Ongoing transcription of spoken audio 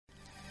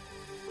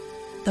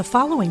The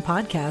following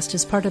podcast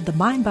is part of the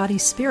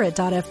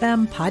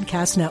MindBodySpirit.fm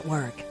podcast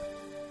network.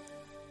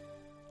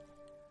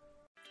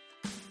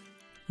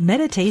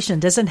 Meditation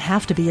doesn't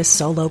have to be a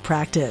solo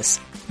practice.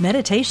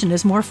 Meditation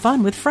is more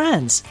fun with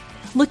friends.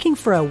 Looking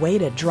for a way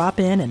to drop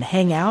in and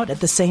hang out at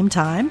the same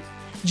time?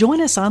 Join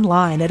us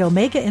online at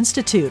Omega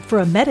Institute for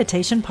a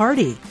meditation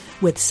party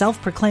with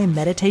self-proclaimed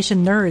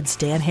meditation nerds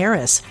Dan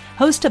Harris,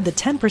 host of the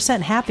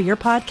 10% Happier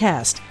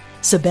podcast,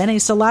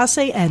 Sebene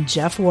Selassie, and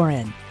Jeff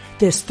Warren.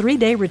 This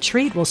 3-day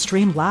retreat will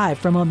stream live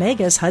from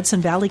Omega's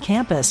Hudson Valley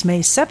campus May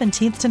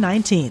 17th to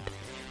 19th.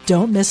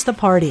 Don't miss the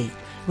party.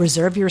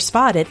 Reserve your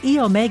spot at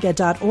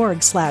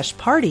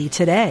eomega.org/party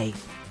today.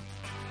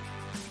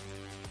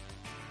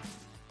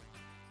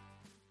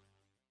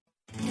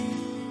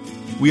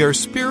 We are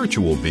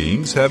spiritual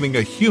beings having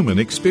a human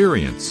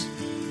experience.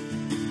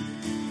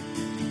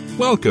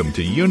 Welcome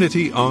to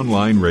Unity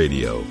Online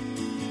Radio,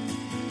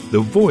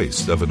 the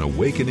voice of an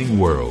awakening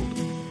world.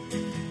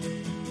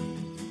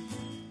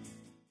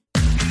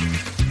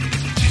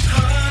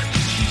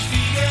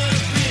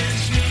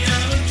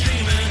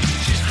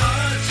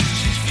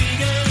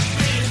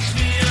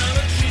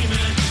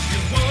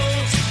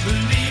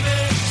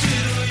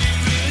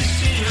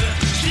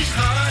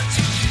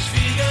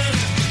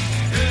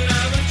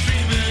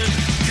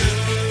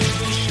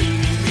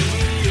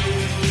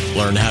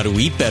 Learn how to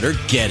eat better,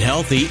 get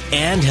healthy,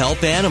 and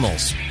help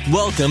animals.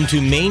 Welcome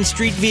to Main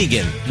Street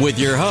Vegan with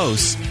your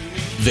host,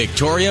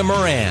 Victoria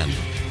Moran.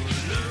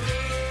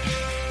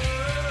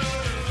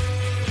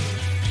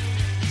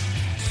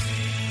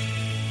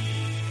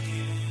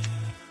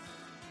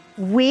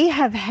 We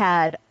have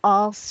had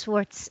all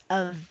sorts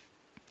of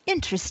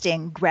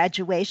interesting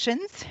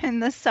graduations in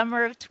the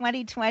summer of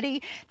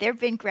 2020. There have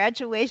been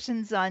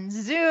graduations on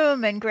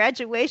Zoom and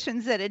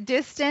graduations at a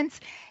distance.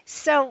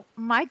 So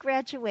my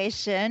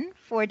graduation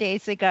 4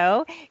 days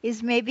ago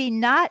is maybe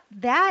not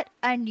that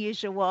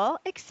unusual,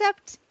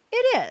 except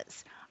it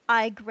is.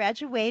 I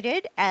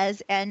graduated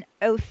as an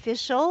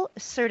official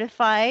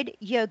certified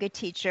yoga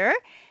teacher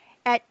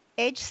at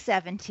age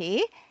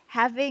 70,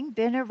 having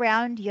been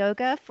around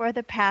yoga for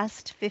the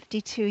past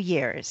 52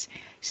 years.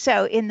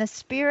 So in the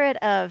spirit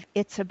of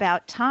it's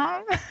about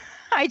time,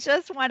 I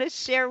just want to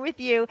share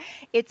with you,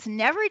 it's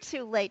never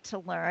too late to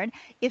learn.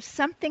 If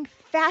something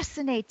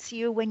fascinates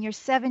you when you're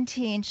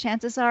 17,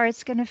 chances are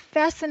it's going to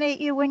fascinate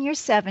you when you're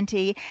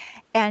 70.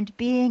 And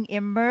being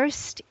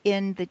immersed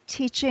in the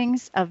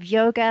teachings of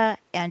yoga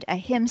and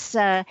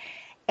ahimsa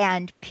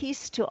and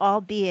peace to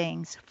all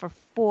beings for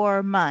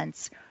 4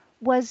 months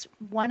was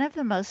one of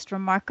the most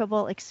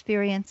remarkable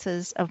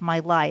experiences of my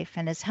life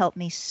and has helped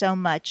me so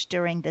much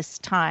during this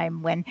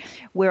time when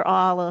we're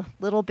all a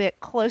little bit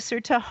closer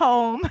to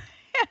home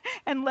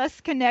and less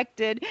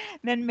connected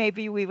than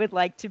maybe we would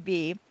like to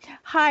be.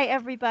 Hi,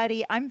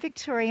 everybody. I'm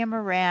Victoria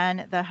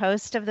Moran, the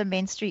host of the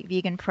Main Street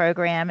Vegan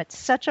program. It's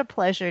such a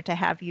pleasure to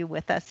have you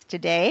with us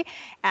today.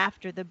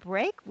 After the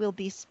break, we'll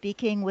be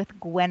speaking with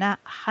Gwenna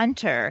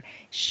Hunter.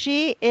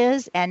 She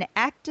is an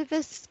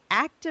activist,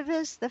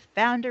 the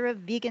founder of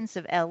Vegans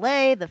of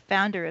LA, the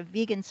founder of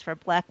Vegans for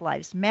Black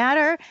Lives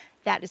Matter.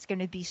 That is going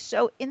to be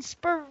so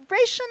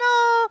inspirational.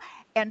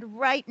 And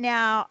right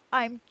now,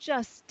 I'm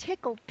just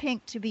tickled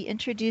pink to be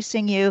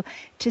introducing you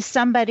to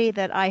somebody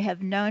that I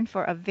have known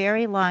for a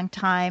very long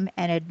time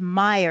and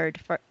admired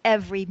for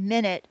every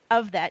minute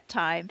of that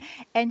time.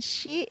 And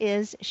she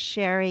is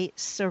Sherry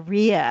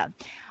Soria.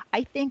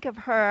 I think of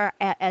her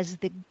as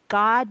the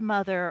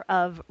godmother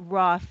of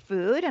raw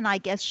food, and I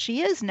guess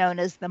she is known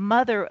as the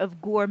mother of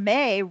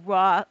gourmet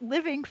raw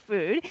living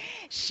food.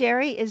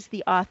 Sherry is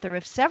the author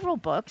of several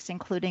books,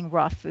 including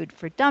Raw Food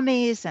for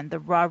Dummies and The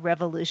Raw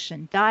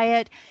Revolution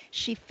Diet.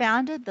 She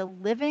founded the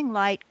Living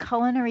Light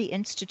Culinary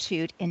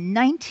Institute in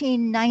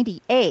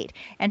 1998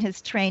 and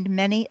has trained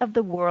many of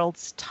the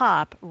world's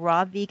top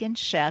raw vegan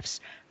chefs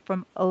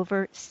from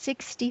over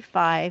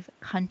 65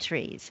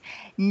 countries.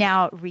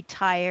 Now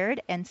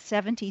retired and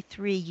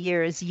 73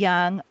 years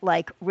young,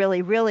 like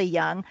really, really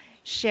young,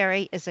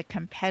 Sherry is a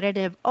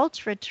competitive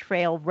ultra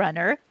trail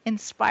runner,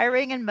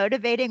 inspiring and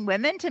motivating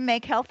women to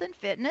make health and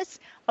fitness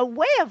a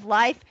way of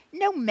life,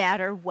 no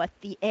matter what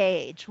the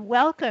age.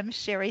 Welcome,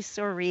 Sherry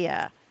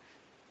Soria.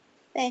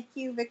 Thank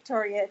you,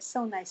 Victoria. It's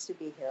so nice to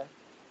be here.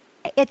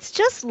 It's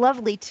just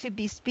lovely to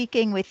be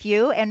speaking with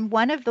you. And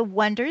one of the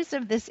wonders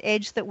of this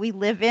age that we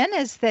live in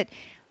is that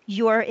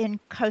you're in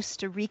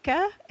Costa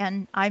Rica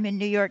and I'm in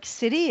New York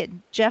City,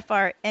 and Jeff,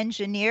 our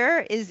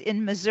engineer, is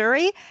in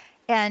Missouri,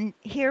 and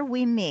here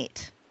we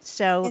meet.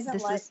 So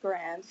Isn't life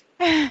grand?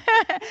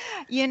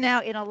 You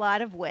know, in a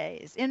lot of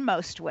ways, in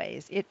most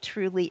ways, it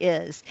truly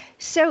is.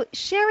 So,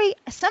 Sherry,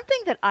 something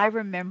that I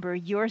remember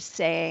you're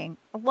saying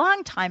a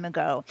long time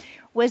ago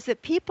was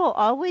that people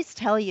always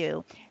tell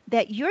you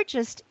that you're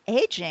just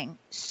aging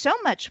so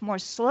much more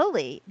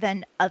slowly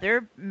than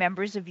other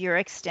members of your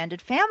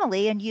extended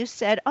family. And you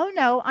said, oh,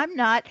 no, I'm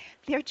not.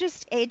 They're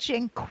just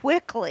aging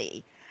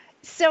quickly.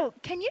 So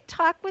can you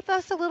talk with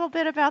us a little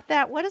bit about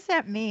that? What does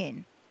that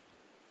mean?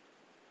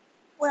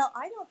 Well,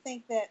 I don't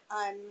think that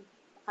I'm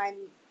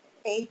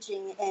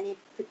aging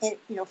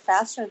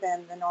faster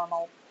than the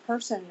normal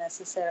person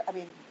necessarily. I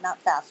mean, not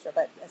faster,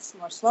 but it's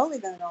more slowly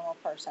than the normal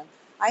person.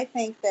 I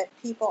think that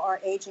people are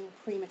aging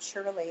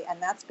prematurely,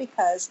 and that's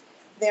because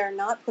they're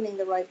not putting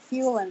the right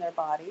fuel in their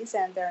bodies,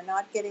 and they're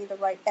not getting the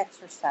right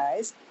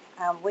exercise,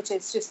 which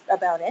is just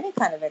about any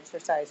kind of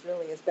exercise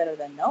really is better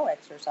than no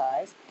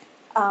exercise.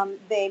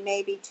 They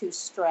may be too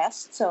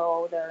stressed,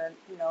 so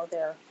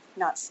they're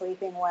not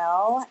sleeping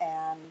well,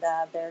 and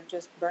they're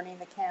just burning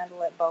the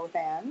candle at both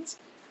ends.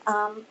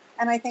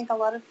 And I think a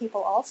lot of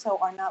people also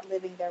are not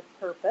living their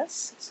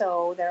purpose,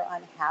 so they're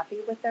unhappy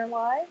with their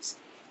lives.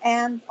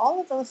 And all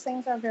of those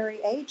things are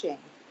very aging.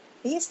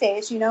 These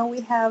days,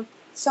 we have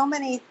so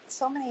many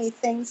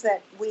things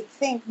that we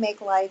think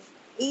make life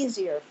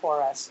easier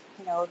for us.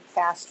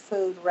 Fast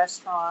food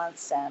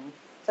restaurants, and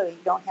so you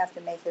don't have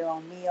to make your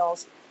own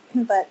meals.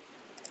 But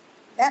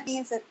that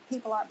means that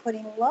people aren't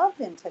putting love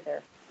into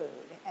their food.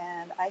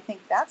 And I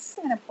think that's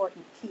an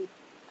important key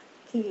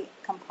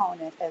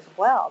component as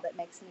well that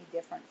makes me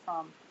different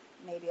from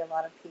maybe a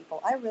lot of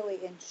people. I really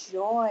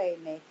enjoy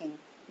making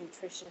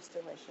nutritious,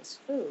 delicious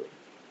food.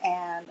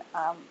 And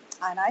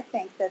I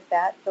think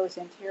that goes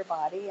into your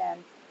body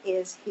and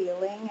is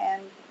healing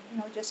and,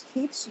 just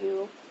keeps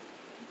you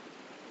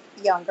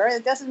younger.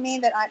 It doesn't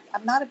mean that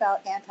I'm not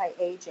about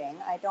anti-aging.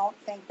 I don't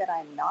think that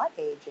I'm not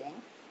aging.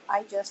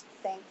 I just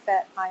think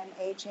that I'm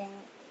aging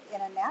in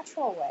a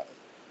natural way.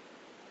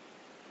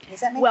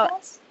 Does that make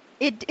sense?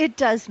 It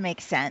does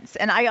make sense.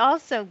 And I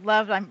also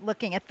I'm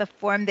looking at the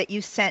form that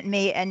you sent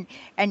me, and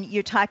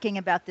you're talking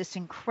about this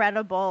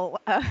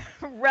incredible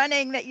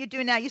running that you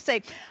do now. You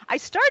say, I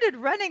started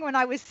running when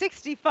I was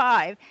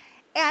 65.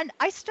 And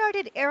I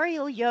started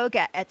aerial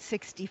yoga at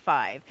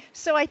 65.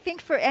 So I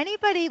think for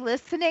anybody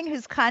listening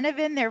who's kind of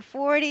in their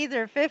 40s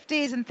or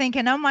 50s and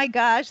thinking, oh my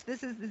gosh,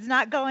 this is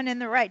not going in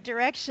the right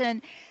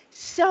direction,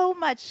 so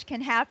much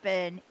can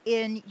happen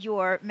in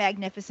your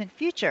magnificent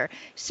future.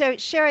 So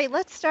Sherry,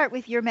 let's start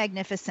with your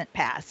magnificent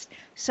past.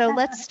 So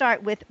let's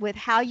start with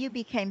how you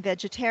became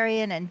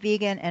vegetarian and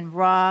vegan and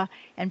raw,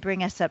 and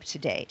bring us up to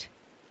date.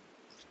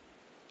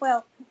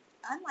 Well,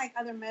 unlike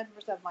other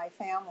members of my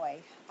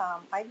family,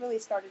 I really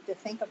started to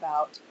think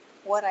about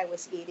what I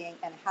was eating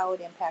and how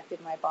it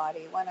impacted my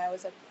body when I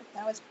was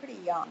pretty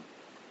young.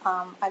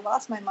 I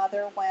lost my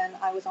mother when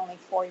I was only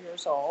 4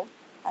 years old.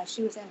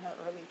 She was in her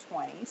early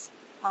 20s.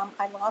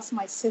 I lost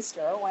my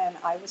sister when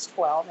I was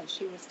 12 and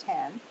she was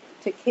 10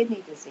 to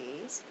kidney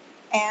disease.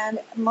 And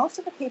most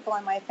of the people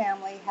in my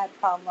family had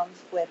problems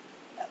with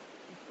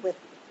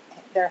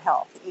their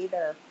health,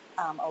 either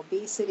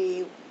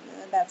obesity,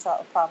 that's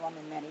a problem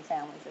in many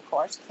families, of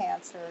course,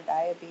 cancer,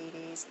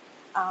 diabetes,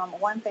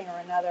 one thing or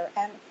another.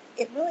 And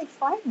it really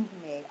frightened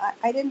me.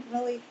 I didn't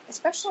really,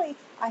 especially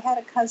I had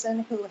a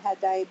cousin who had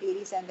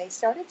diabetes, and they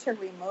started to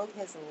remove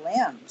his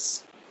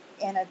limbs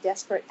in a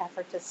desperate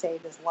effort to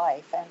save his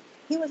life. And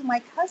he was my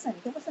cousin.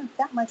 He wasn't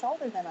that much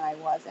older than I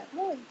was. It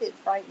really did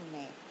frighten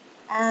me.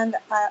 And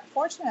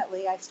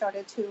fortunately, I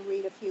started to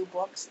read a few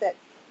books that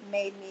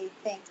made me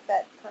think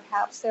that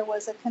perhaps there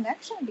was a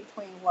connection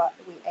between what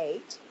we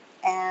ate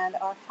and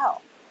our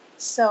health.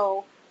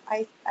 So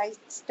I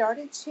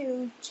started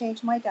to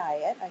change my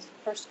diet. I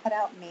first cut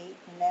out meat,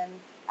 and then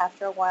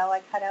after a while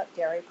I cut out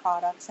dairy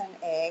products and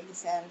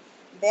eggs, and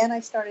then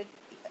I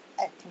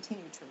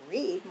continued to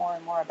read more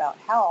and more about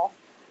health.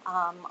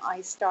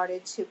 I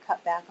started to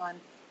cut back on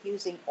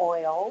using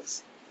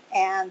oils,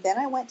 and then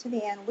I went to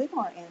the Ann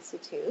Wigmore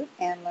Institute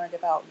and learned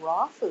about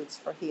raw foods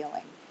for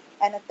healing.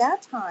 And at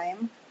that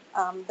time,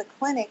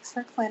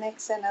 her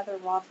clinics and other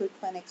raw food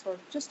clinics were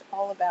just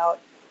all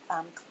about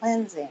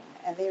cleansing,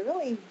 and they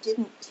really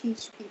didn't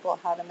teach people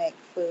how to make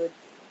food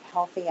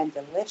healthy and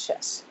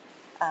delicious.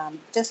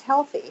 Just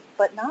healthy,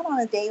 but not on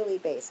a daily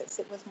basis.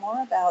 It was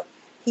more about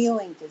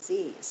healing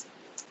disease.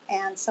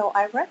 And so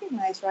I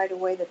recognized right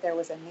away that there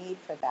was a need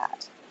for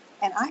that.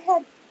 And I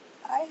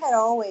had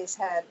always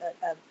had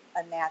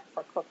a knack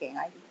for cooking.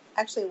 I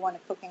actually won a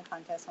cooking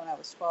contest when I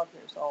was 12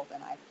 years old,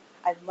 and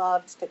I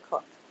loved to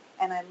cook,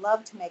 and I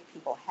loved to make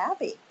people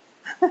happy.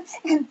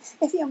 And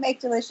if you make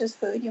delicious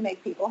food, you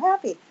make people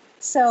happy.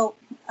 So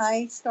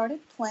I started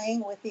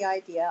playing with the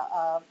idea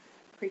of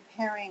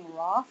preparing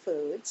raw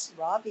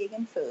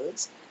vegan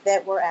foods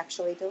that were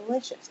actually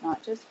delicious,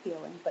 not just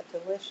healing, but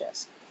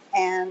delicious.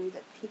 And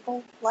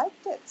people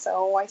liked it.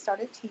 So I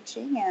started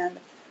teaching, and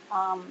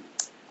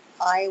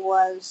I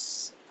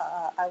was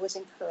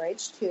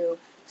encouraged to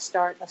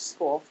start a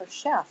school for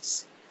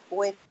chefs,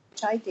 which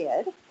I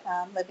did,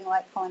 Living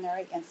Light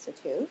Culinary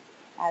Institute,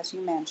 as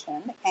you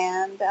mentioned.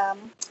 And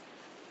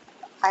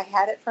I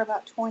had it for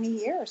about 20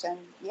 years. And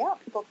yeah,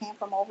 people came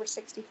from over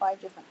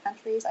 65 different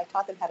countries. I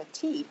taught them how to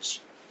teach,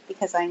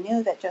 because I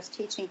knew that just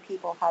teaching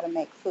people how to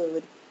make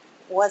food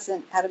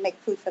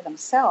for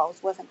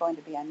themselves wasn't going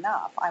to be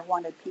enough. I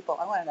wanted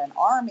an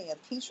army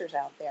of teachers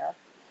out there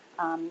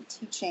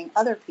teaching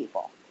other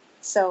people,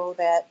 so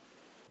that,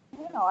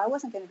 I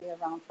wasn't going to be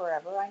around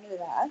forever. I knew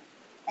that.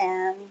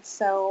 And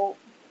so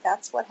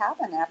that's what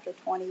happened. After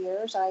 20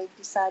 years, I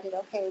decided,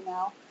 okay,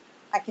 now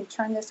I can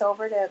turn this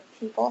over to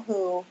people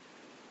who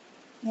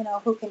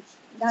who can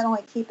not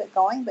only keep it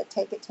going, but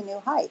take it to new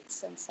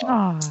heights. And so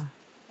Oh.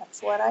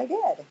 that's what I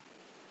did.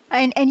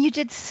 And you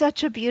did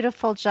such a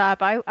beautiful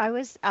job. I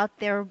was out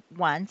there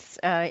once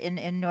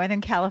in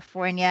Northern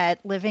California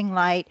at Living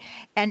Light.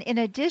 And in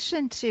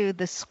addition to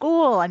the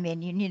school, I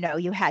mean,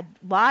 you had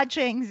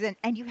lodgings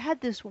and you had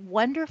this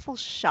wonderful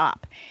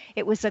shop.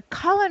 It was a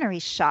culinary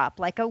shop,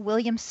 like a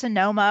Williams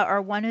Sonoma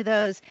or one of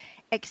those,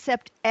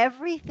 except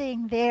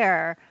everything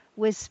there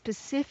was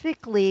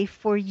specifically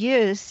for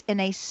use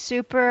in a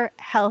super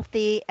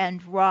healthy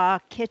and raw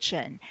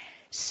kitchen.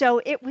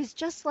 So it was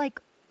just like,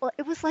 well,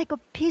 it was like a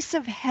piece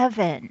of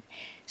heaven.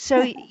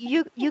 So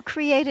you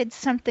created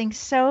something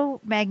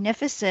so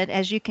magnificent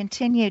as you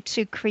continue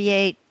to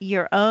create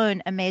your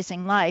own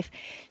amazing life.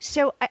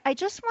 So I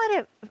just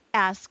want to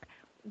ask,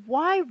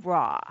 why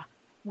raw?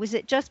 Was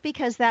it just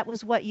because that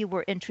was what you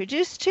were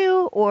introduced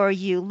to, or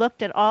you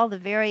looked at all the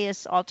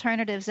various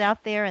alternatives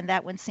out there and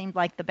that one seemed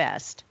like the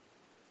best?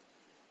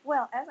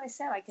 Well, as I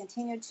said, I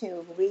continued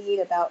to read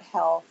about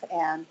health,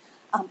 and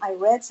I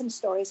read some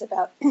stories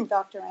about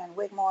Dr. Ann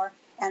Wigmore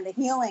and the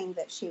healing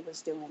that she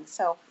was doing.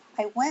 So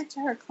I went to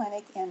her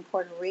clinic in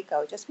Puerto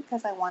Rico just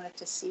because I wanted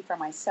to see for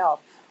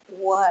myself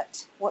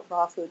what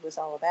raw food was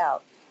all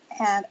about.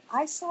 And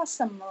I saw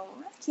some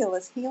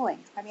miraculous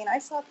healings. I mean, I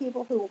saw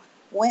people who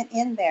went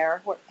in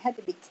there who had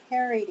to be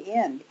carried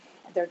in.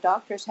 Their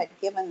doctors had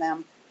given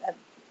them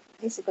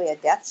basically a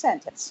death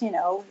sentence,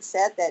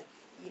 said that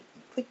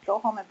you go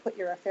home and put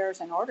your affairs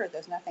in order.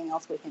 There's nothing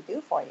else we can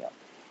do for you.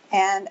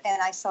 And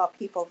I saw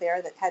people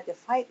there that had to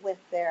fight with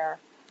their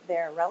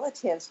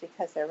relatives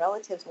because their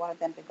relatives wanted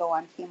them to go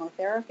on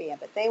chemotherapy,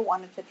 but they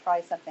wanted to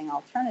try something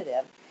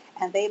alternative.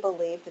 And they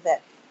believed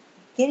that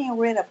getting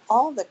rid of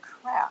all the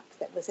crap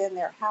that was in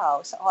their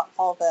house,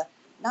 all the,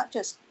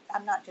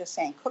 I'm not just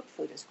saying cooked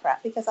food is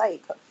crap because I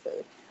eat cooked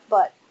food,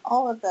 but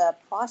all of the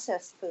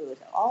processed food,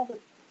 all the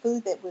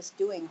food that was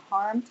doing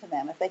harm to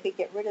them, if they could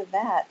get rid of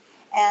that,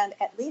 and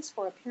at least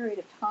for a period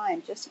of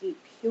time, just eat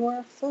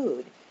pure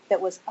food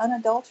that was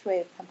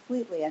unadulterated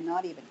completely and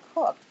not even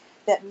cooked,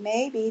 that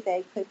maybe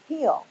they could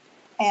heal,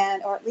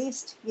 and or at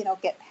least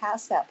get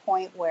past that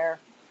point where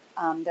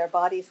their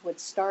bodies would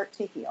start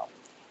to heal.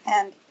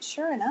 And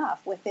sure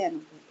enough,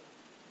 within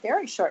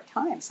very short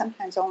time,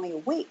 sometimes only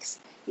weeks,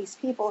 these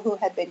people who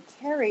had been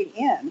carried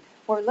in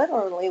were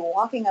literally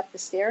walking up the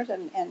stairs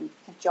and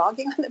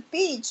jogging on the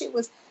beach. It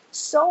was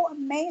so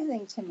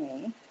amazing to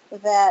me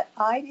that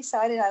I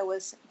decided that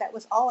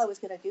was all I was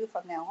going to do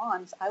from now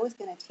on. I was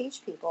going to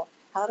teach people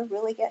how to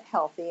really get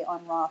healthy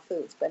on raw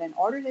foods. But in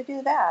order to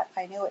do that,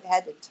 I knew it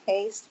had to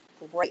taste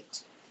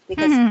great,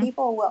 because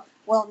people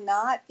will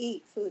not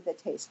eat food that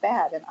tastes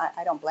bad. And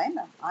I don't blame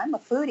them. I'm a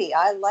foodie.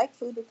 I like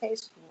food that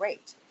tastes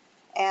great.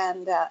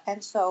 And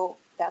so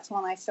that's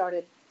when I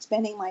started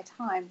spending my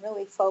time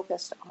really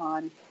focused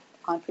on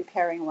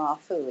preparing raw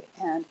food.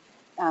 And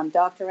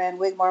Dr. Ann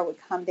Wigmore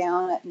would come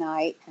down at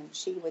night and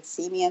she would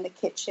see me in the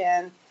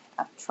kitchen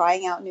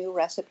trying out new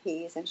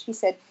recipes. And she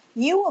said,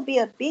 "You will be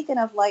a beacon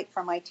of light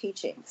for my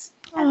teachings."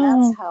 And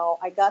that's how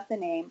I got the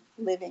name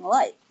Living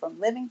Light, from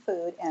living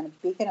food and a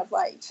beacon of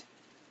light.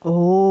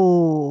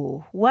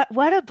 Oh,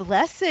 what a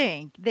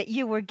blessing that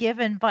you were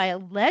given by a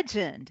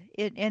legend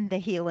in the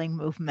healing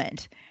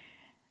movement.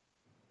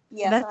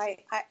 Yes,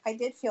 I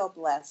did feel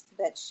blessed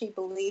that she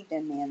believed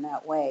in me in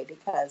that way,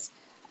 because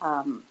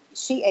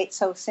she ate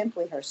so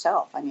simply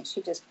herself. I mean,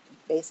 she just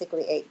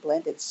basically ate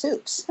blended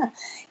soups,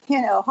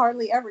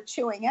 hardly ever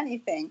chewing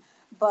anything.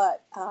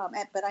 But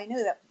I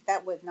knew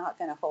that was not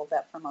going to hold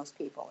up for most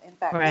people. In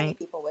fact, many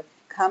people would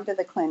come to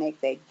the clinic,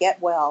 they'd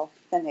get well,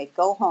 then they'd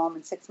go home,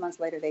 and 6 months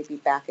later they'd be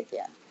back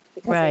again,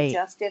 because they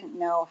just didn't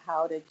know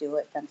how to do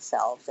it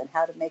themselves and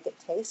how to make it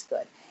taste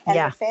good. And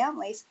their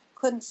families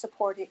couldn't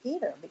support it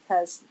either,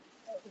 because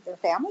their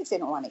families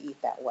didn't want to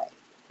eat that way.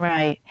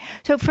 Right.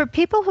 So for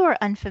people who are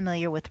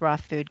unfamiliar with raw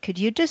food, could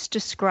you just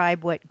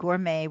describe what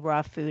gourmet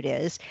raw food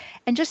is,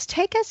 and just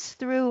take us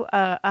through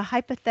a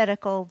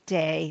hypothetical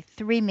day,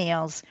 3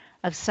 meals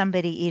of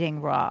somebody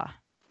eating raw?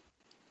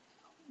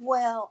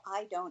 Well,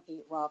 I don't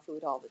eat raw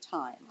food all the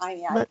time. I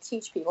mean, I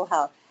teach people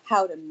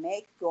how to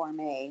make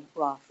gourmet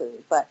raw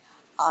food, but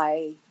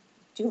I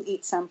do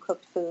eat some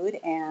cooked food,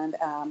 and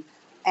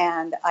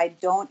I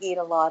don't eat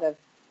a lot of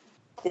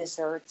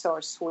desserts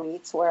or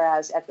sweets,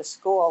 whereas at the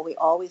school we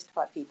always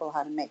taught people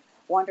how to make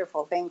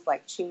wonderful things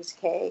like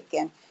cheesecake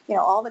and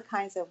all the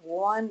kinds of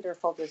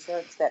wonderful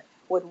desserts that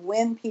would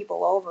win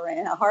people over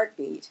in a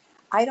heartbeat.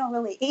 I don't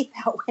really eat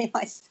that way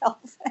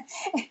myself.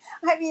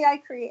 I mean, I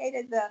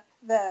created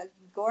the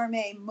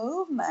gourmet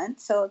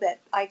movement so that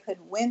I could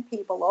win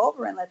people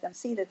over and let them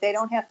see that they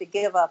don't have to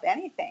give up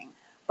anything.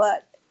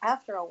 But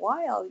after a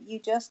while, you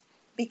just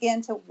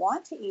begin to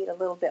want to eat a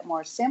little bit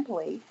more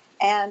simply,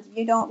 and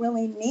you don't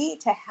really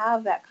need to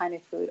have that kind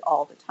of food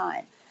all the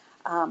time.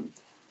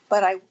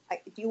 But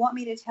do you want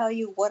me to tell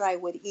you what I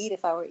would eat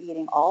if I were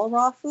eating all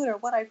raw food, or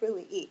what I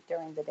really eat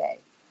during the day?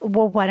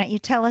 Well, why don't you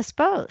tell us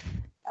both?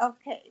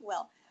 Okay,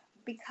 well,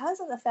 because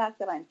of the fact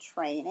that I'm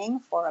training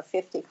for a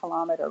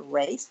 50-kilometer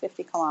race,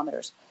 50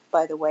 kilometers,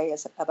 by the way,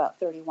 is about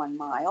 31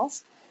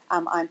 miles.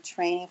 I'm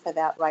training for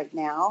that right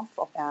now,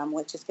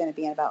 which is going to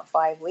be in about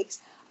 5 weeks.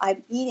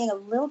 I'm eating a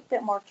little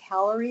bit more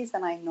calories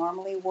than I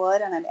normally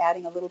would, and I'm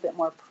adding a little bit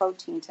more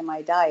protein to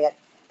my diet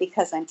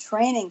because I'm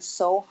training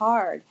so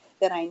hard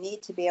that I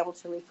need to be able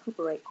to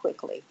recuperate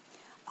quickly.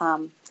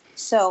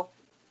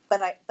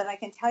 But I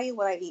can tell you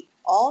what I eat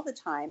all the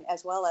time,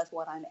 as well as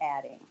what I'm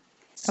adding.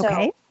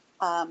 Okay.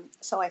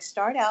 So I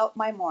start out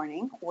my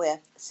morning with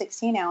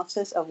 16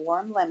 ounces of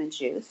warm lemon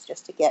juice,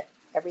 just to get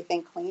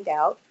everything cleaned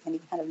out, any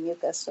kind of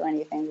mucus or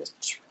anything.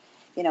 Just,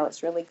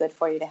 it's really good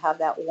for you to have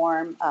that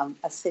warm,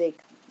 acidic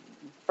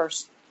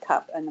first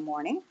cup in the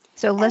morning.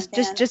 So let's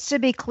just to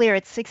be clear,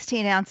 it's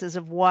 16 ounces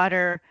of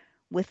water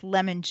with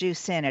lemon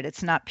juice in it.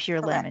 It's not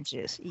pure Correct. Lemon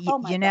juice. Oh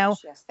my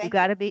gosh, yes. You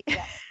got to be.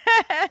 Yes.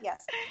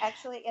 Yes.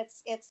 Actually,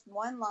 it's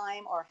 1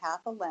 lime or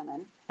half a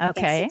lemon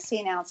Okay. in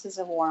 16 ounces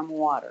of warm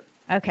water.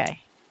 Okay.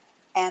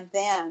 And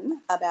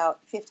then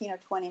about 15 or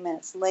 20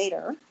 minutes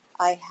later,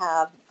 I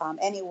have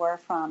anywhere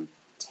from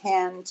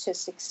 10 to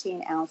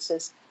 16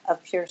 ounces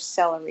of pure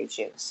celery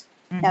juice.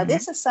 Mm-hmm. Now,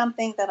 this is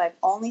something that I've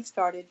only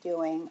started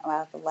doing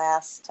the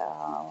last,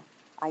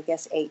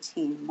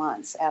 18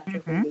 months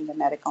after reading the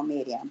Medical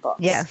Medium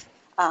books. Yes.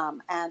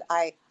 And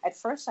at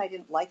first I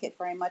didn't like it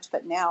very much,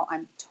 but now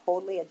I'm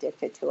totally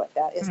addicted to it.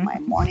 That is my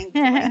morning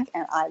drink,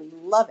 and I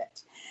love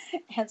it.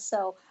 And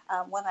so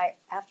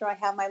after I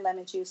have my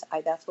lemon juice,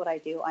 that's what I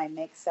do. I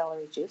make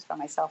celery juice for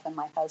myself and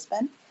my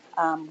husband.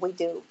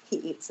 He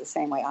eats the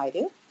same way I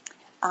do.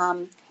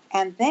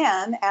 And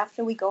then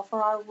after we go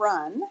for our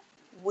run,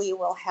 we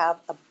will have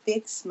a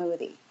big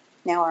smoothie.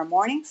 Now, our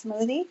morning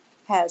smoothie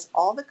has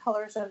all the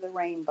colors of the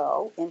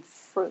rainbow in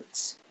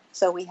fruits.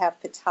 So we have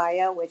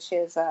pitaya, which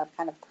is a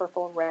kind of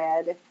purple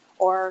red,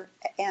 or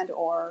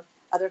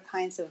other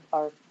kinds of,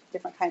 or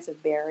different kinds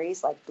of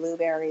berries like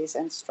blueberries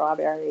and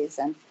strawberries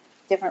and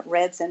different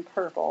reds and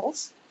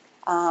purples.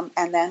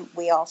 And then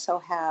we also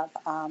have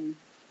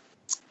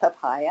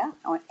papaya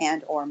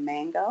or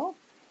mango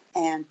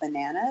and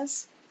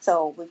bananas.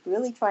 So we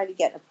really try to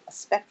get a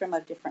spectrum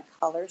of different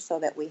colors so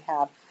that we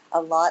have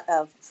a lot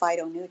of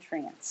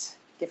phytonutrients.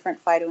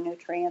 Different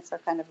phytonutrients are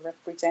kind of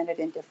represented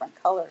in different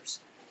colors.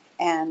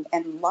 And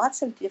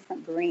lots of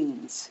different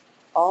greens,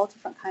 all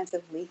different kinds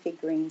of leafy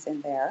greens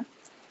in there.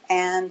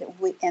 And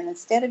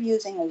instead of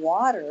using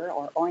water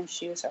or orange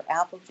juice or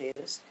apple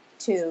juice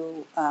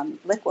to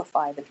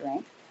liquefy the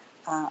drink,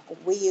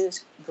 we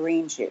use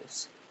green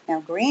juice.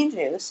 Now, green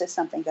juice is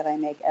something that I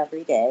make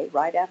every day,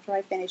 right after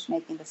I finish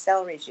making the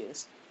celery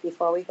juice,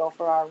 before we go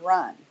for our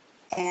run.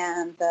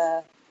 And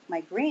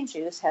my green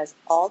juice has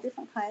all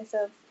different kinds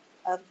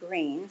of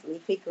greens,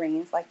 leafy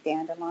greens like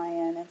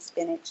dandelion and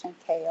spinach and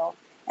kale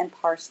and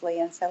parsley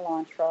and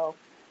cilantro,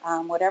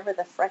 whatever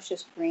the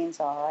freshest greens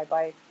are, I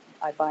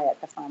buy at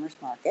the farmer's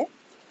market.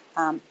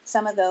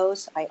 Some of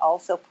those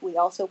we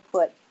also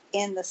put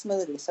in the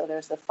smoothie. So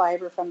there's the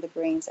fiber from the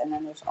greens, and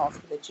then there's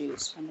also the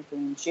juice from the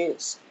green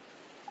juice.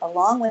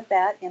 Along with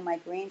that, in my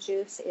green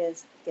juice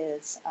is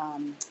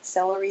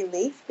celery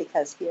leaf,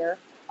 because here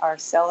our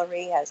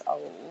celery has a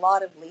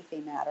lot of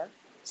leafy matter.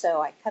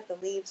 So I cut the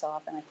leaves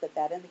off and I put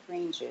that in the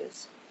green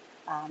juice,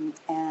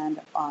 and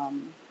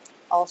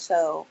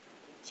also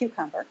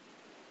cucumber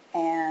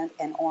and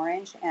an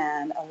orange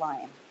and a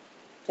lime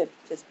to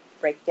just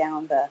break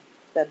down the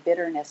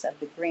bitterness of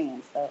the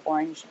greens. The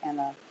orange and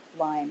the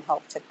lime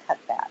help to cut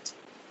that.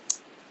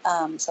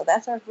 So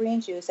that's our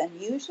green juice, and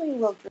usually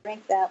we'll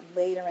drink that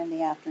later in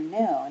the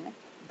afternoon,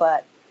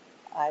 but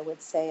I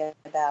would say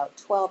about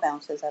 12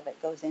 ounces of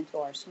it goes into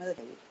our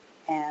smoothie,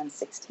 and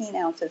 16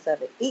 ounces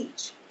of it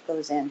each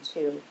goes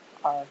into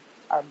our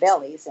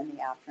bellies in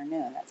the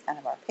afternoon. That's kind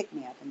of our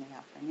pick-me-up in the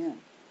afternoon.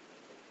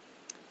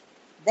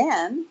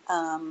 Then,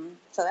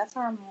 so that's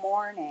our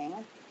morning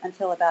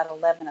until about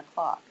 11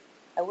 o'clock.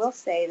 I will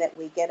say that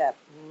we get up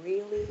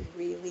really,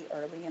 really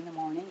early in the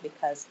morning,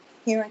 because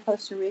here in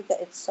Costa Rica,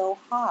 it's so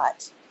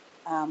hot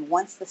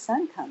once the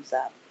sun comes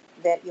up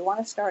that you want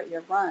to start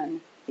your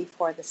run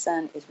before the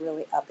sun is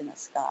really up in the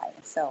sky.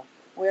 So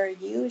we're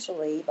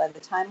usually, by the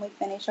time we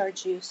finish our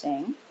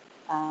juicing,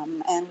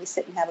 and we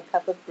sit and have a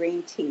cup of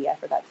green tea, I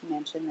forgot to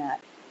mention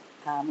that.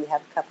 We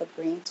have a cup of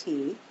green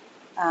tea,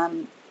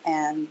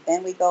 and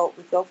then we go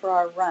for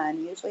our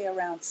run, usually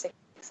around 6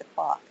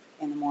 o'clock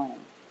in the morning,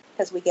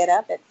 because we get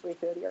up at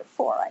 3:30 or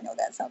 4. I know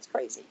that sounds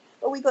crazy,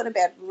 but we go to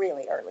bed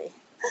really early.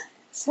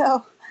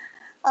 So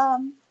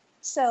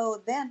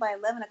then by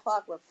 11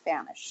 o'clock, we're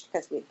famished,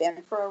 because we've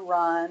been for a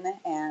run,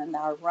 and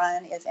our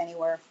run is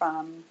anywhere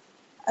from,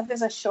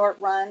 there's a short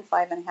run,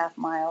 5.5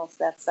 miles.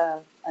 That's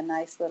a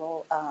nice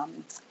little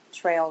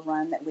trail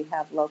run that we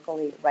have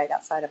locally right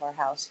outside of our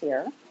house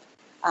here,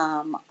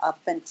 up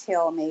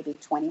until maybe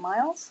 20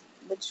 miles,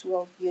 which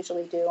we'll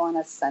usually do on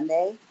a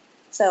Sunday.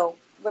 So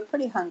we're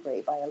pretty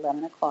hungry by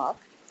 11 o'clock,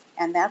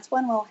 and that's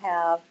when we'll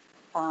have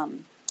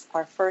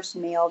our first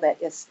meal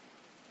that is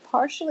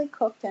partially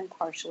cooked and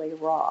partially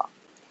raw.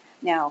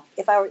 Now,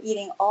 if I were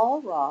eating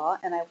all raw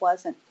and I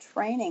wasn't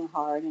training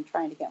hard and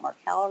trying to get more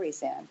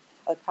calories in,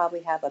 I would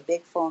probably have a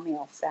big full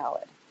meal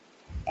salad.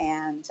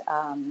 And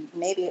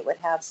maybe it would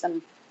have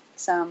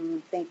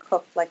something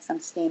cooked, like some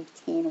steamed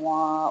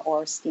quinoa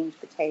or steamed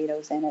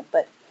potatoes in it,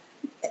 but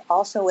it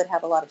also would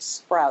have a lot of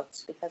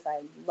sprouts, because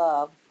I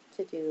love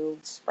to do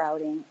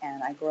sprouting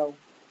and I grow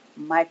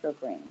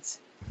microgreens.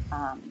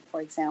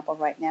 For example,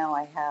 right now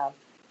I have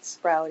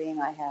sprouting,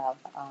 I have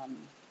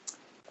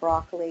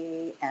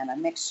broccoli and a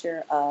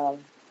mixture of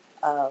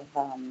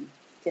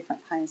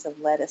different kinds of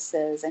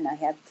lettuces, and I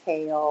have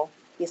kale.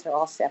 These are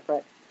all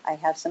separate. I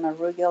have some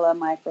arugula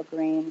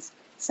microgreens,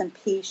 some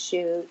pea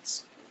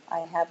shoots.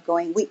 I have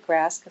going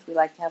wheatgrass, because we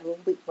like to have a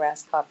little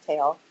wheatgrass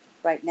cocktail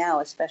right now,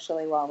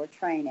 especially while we're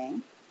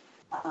training.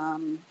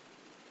 I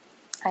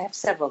have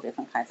several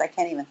different kinds. I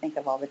can't even think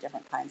of all the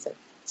different kinds of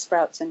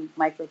sprouts and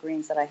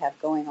microgreens that I have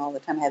going all the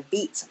time. I have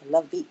beets. I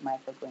love beet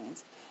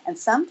microgreens. And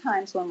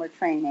sometimes when we're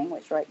training,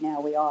 which right now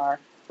we are,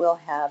 we'll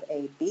have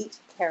a beet,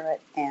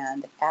 carrot,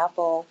 and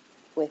apple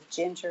with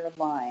ginger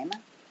lime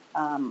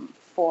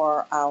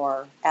for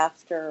our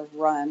after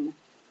run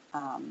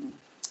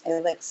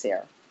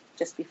elixir,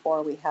 just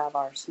before we have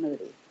our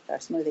smoothie. Our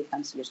smoothie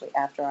comes usually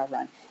after our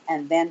run.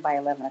 And then by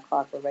 11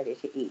 o'clock, we're ready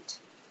to eat.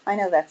 I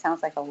know that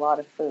sounds like a lot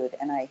of food,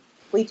 and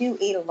we do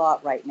eat a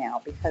lot right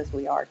now because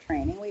we are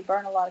training. We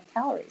burn a lot of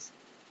calories.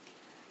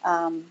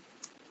 And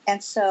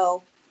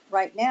so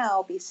right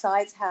now,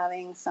 besides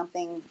having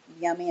something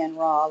yummy and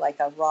raw, like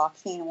a raw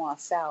quinoa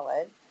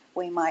salad,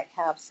 we might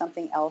have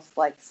something else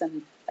like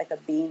a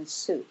bean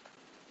soup,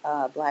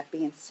 black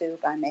bean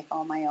soup. I make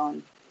all my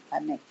own. I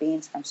make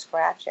beans from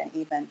scratch, and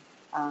even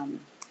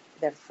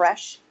they're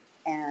fresh,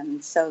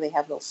 and so they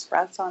have little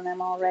sprouts on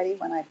them already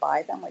when I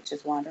buy them, which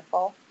is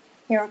wonderful.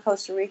 Here in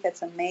Costa Rica,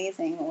 it's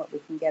amazing what we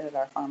can get at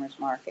our farmers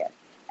market.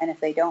 And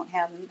if they don't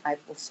have them, I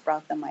will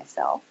sprout them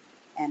myself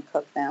and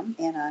cook them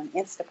in an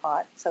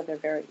Instapot, so they're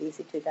very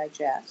easy to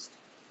digest.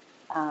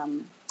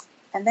 And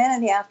then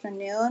in the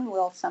afternoon,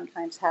 we'll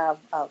sometimes have,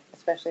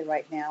 especially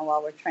right now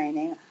while we're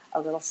training, a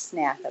little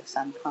snack of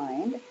some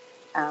kind.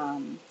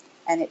 And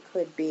it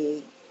could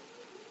be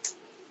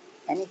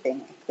anything.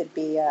 It could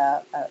be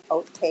a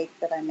oat cake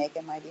that I make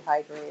in my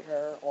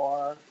dehydrator,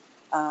 or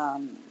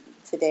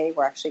today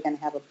we're actually going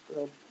to have a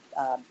little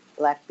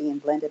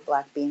blended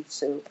black bean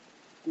soup,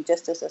 and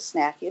just as a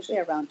snack, usually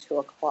around 2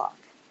 o'clock.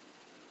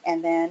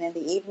 And then in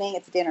the evening,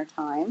 it's dinner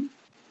time,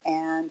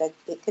 and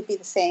it could be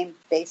the same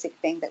basic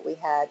thing that we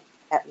had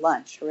at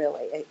lunch,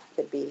 really. It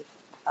could be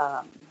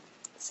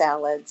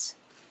salads.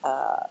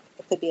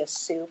 It could be a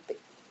soup.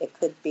 It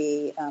could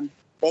be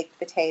baked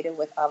potato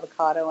with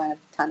avocado and a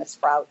ton of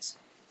sprouts.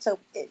 So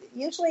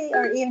usually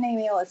our evening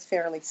meal is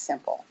fairly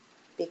simple,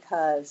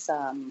 because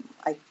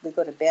we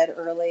go to bed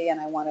early,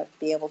 and I want to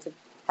be able to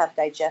have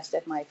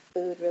digested my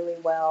food really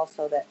well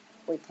so that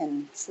we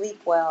can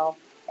sleep well.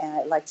 And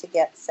I'd like to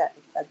get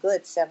a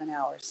good 7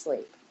 hours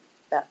sleep.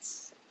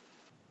 That's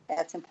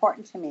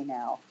important to me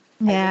now.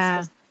 Yeah. I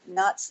used to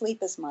not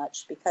sleep as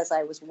much because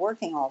I was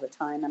working all the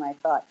time, and I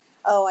thought,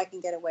 oh, I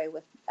can get away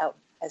without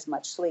as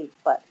much sleep.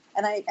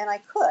 And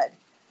I could.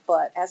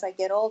 But as I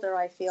get older,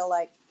 I feel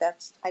like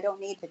I don't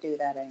need to do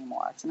that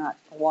anymore. It's not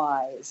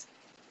wise.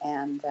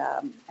 And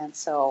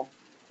so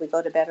we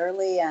go to bed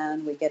early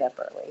and we get up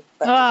early.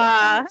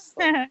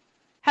 But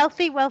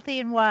healthy, wealthy,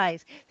 and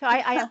wise. So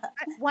I have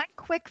one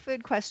quick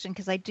food question,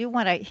 because I do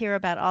want to hear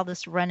about all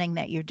this running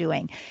that you're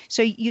doing.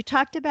 So you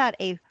talked about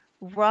a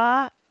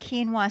raw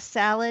quinoa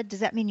salad. Does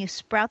that mean you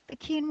sprout the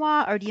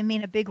quinoa, or do you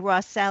mean a big raw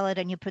salad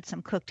and you put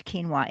some cooked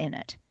quinoa in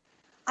it?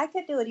 I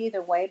could do it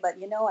either way, but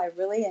I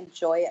really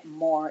enjoy it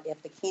more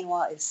if the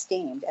quinoa is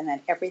steamed and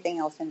then everything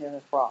else in there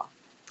is raw.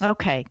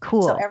 Okay,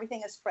 cool. So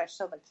everything is fresh.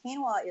 So the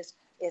quinoa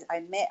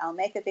I'll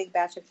make a big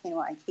batch of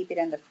quinoa and keep it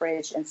in the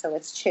fridge, and so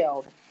it's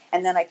chilled.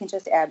 And then I can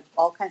just add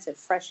all kinds of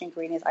fresh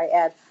ingredients. I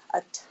add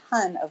a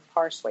ton of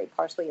parsley.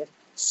 Parsley is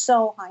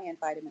so high in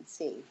vitamin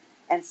C.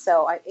 And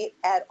so I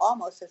add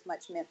almost as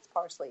much minced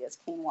parsley as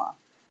quinoa.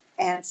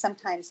 And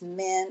sometimes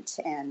mint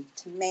and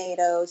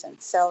tomatoes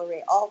and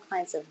celery, all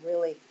kinds of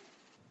really,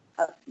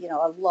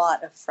 a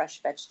lot of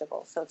fresh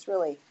vegetables. So it's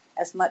really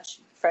as much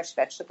fresh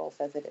vegetables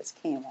as it is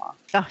quinoa.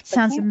 Oh, it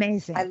sounds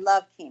amazing. I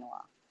love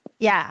quinoa.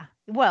 Yeah.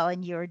 Well,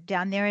 and you're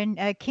down there in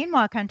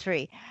quinoa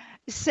country.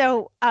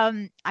 So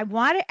I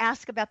want to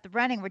ask about the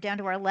running. We're down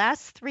to our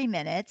last 3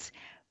 minutes,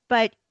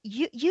 but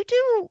you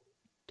do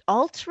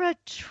ultra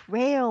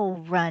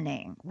trail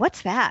running.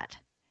 What's that?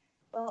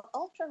 Well,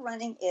 ultra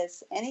running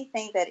is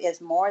anything that is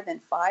more than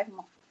 5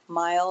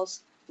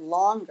 miles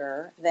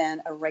longer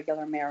than a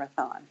regular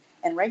marathon.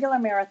 And regular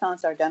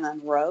marathons are done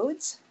on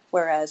roads,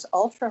 whereas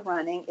ultra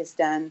running is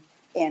done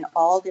in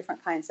all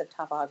different kinds of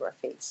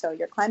topography. So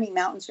you're climbing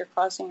mountains, you're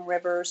crossing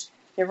rivers,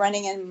 you're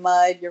running in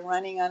mud, you're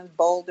running on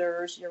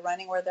boulders, you're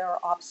running where there are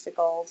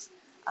obstacles.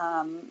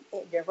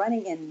 You're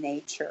running in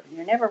nature.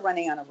 You're never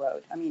running on a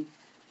road. I mean,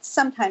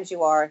 sometimes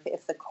you are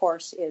if the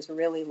course is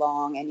really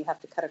long and you have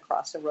to cut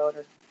across a road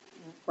or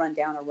run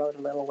down a road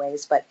a little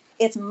ways, but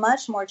it's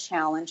much more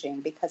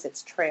challenging because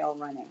it's trail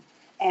running.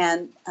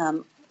 And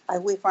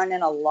we've run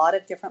in a lot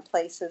of different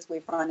places.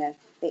 We've run in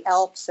the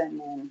Alps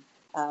and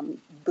in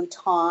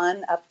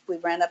Bhutan. We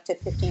ran up to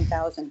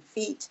 15,000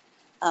 feet.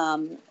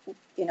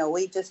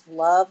 We just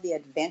love the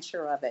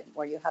adventure of it,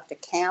 where you have to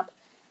camp.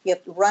 You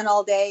have to run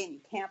all day and you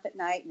camp at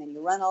night, and then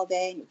you run all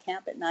day and you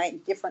camp at night in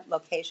different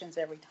locations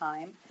every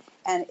time.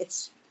 And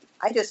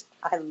I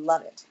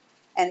love it.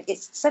 And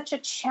it's such a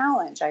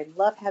challenge. I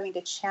love having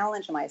to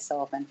challenge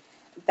myself. And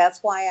that's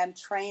why I'm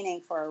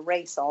training for a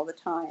race all the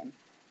time.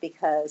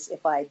 Because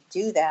if I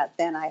do that,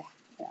 then I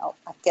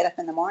get up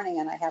in the morning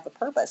and I have a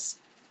purpose.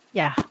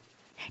 Yeah.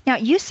 Now,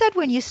 you said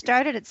when you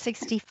started at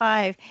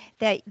 65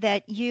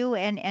 that you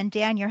and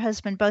Dan, your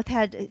husband, both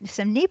had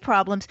some knee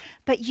problems,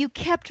 but you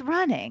kept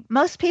running.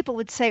 Most people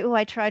would say,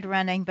 I tried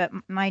running, but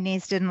my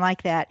knees didn't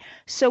like that.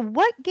 So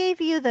what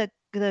gave you the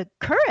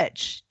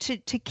courage to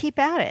keep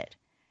at it?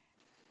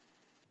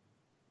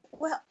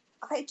 Well,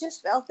 I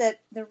just felt that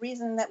the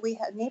reason that we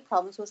had knee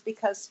problems was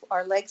because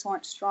our legs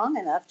weren't strong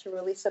enough to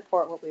really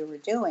support what we were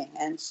doing.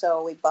 And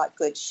so we bought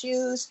good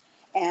shoes,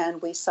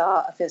 and we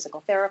saw a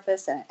physical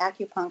therapist and an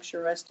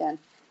acupuncturist, and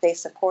they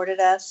supported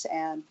us,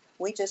 and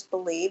we just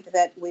believed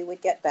that we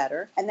would get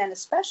better. And then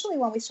especially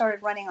when we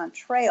started running on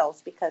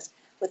trails, because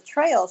with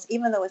trails,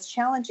 even though it's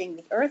challenging,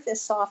 the earth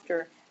is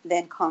softer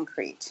than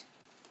concrete.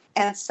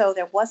 And so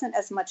there wasn't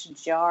as much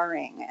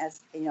jarring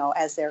as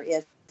there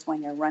is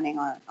when you're running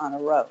on a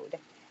road.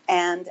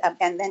 And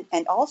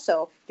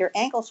also your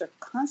ankles are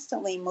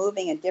constantly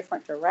moving in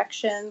different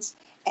directions,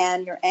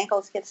 and your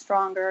ankles get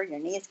stronger, your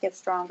knees get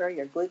stronger,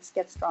 your glutes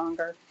get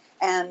stronger.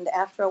 And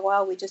after a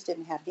while, we just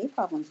didn't have knee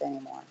problems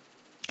anymore.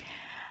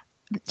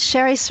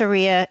 Sherry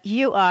Soria,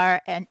 you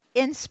are an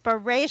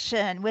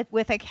inspiration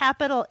with a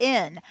capital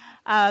N.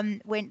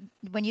 When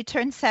you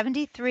turned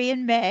 73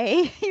 in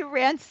May, you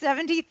ran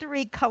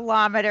 73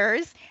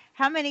 kilometers.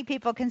 How many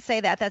people can say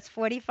that? That's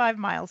 45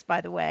 miles,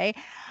 by the way.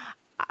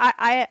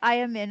 I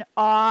am in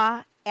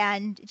awe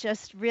and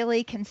just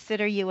really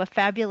consider you a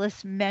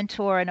fabulous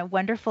mentor and a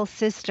wonderful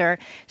sister.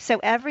 So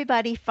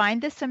everybody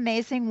find this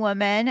amazing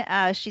woman.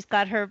 She's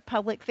got her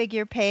public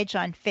figure page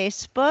on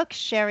Facebook,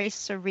 Sherry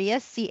Soria,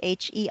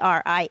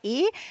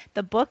 Cherie.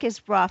 The book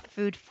is Raw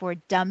Food for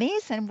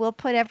Dummies, and we'll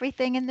put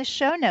everything in the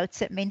show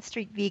notes at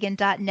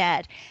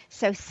mainstreetvegan.net.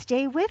 So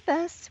stay with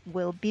us.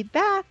 We'll be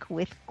back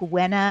with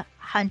Gwenna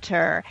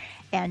Hunter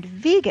and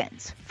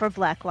Vegans for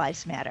Black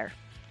Lives Matter.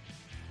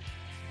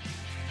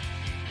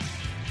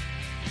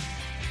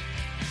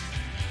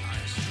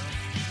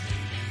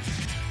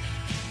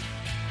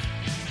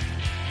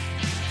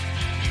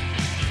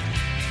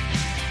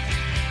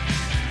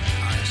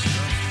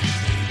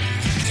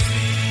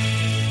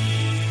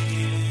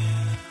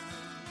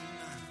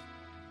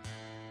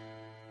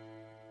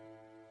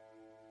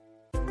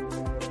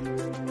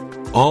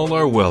 All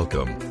are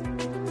welcome.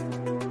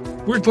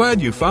 We're glad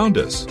you found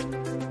us.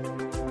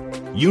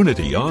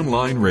 Unity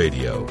Online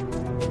Radio,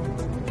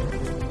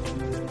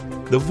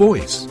 the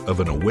voice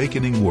of an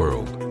awakening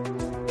world.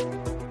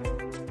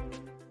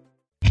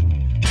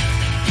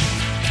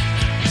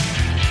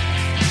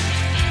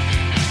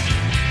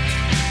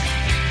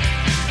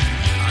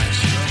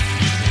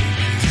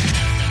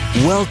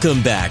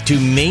 Welcome back to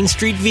Main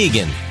Street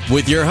Vegan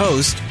with your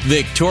host,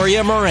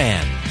 Victoria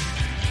Moran.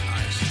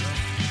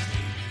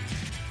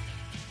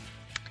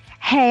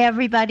 Hey,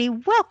 everybody.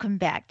 Welcome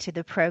back to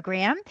the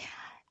program.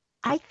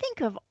 I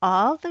think of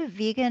all the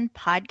vegan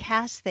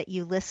podcasts that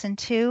you listen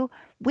to,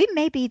 we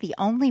may be the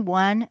only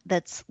one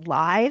that's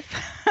live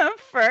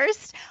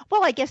first.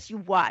 Well, I guess you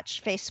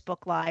watch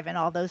Facebook Live and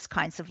all those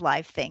kinds of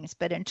live things.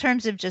 But in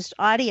terms of just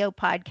audio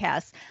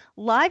podcasts,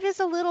 live is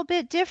a little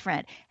bit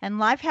different. And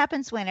live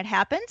happens when it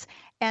happens.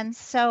 And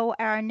so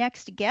our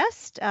next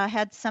guest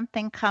had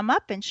something come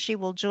up, and she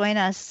will join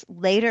us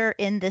later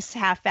in this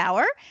half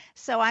hour.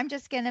 So I'm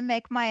just going to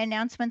make my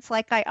announcements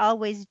like I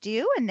always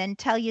do, and then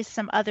tell you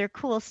some other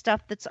cool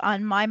stuff that's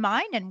on my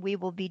mind. And we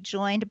will be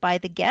joined by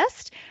the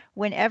guest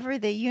whenever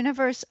the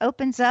universe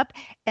opens up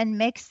and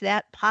makes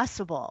that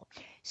possible.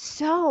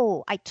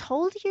 So I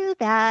told you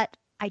that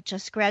I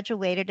just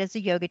graduated as a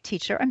yoga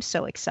teacher. I'm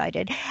so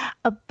excited.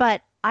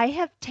 But I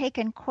have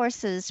taken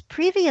courses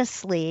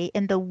previously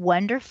in the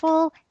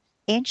wonderful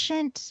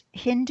ancient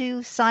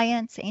Hindu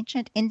science,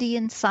 ancient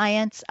Indian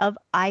science of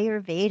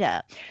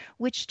Ayurveda,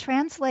 which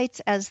translates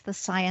as the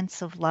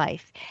science of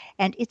life.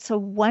 And it's a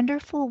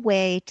wonderful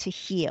way to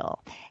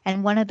heal.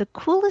 And one of the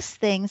coolest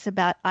things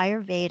about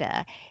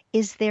Ayurveda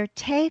is their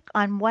take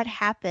on what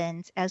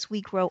happens as we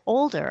grow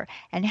older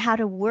and how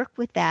to work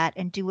with that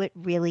and do it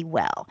really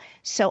well.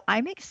 So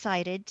I'm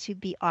excited to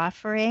be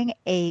offering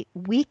a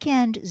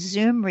weekend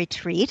Zoom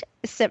retreat,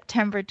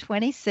 September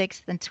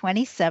 26th and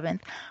 27th,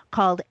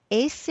 called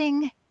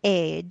Acing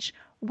Age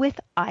with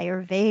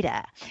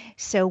Ayurveda.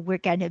 So we're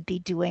going to be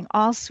doing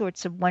all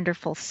sorts of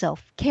wonderful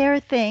self-care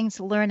things,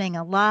 learning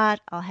a lot.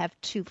 I'll have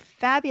two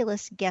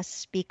fabulous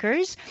guest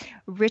speakers,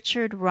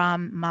 Richard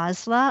Ram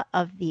Masla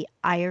of the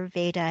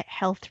Ayurveda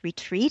Health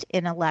Retreat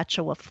in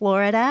Alachua,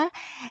 Florida,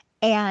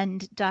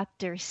 and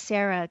Dr.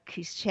 Sarah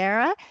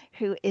Kuchera,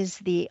 who is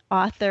the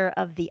author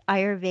of the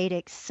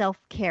Ayurvedic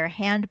Self-Care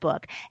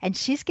Handbook. And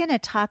she's going to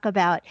talk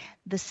about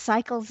the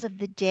cycles of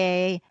the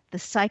day, the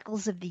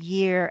cycles of the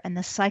year, and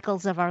the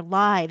cycles of our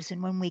lives.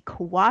 And when we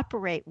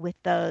cooperate with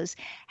those,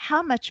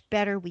 how much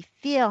better we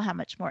feel, how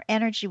much more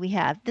energy we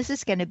have. This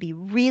is going to be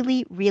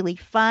really, really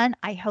fun.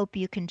 I hope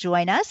you can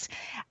join us.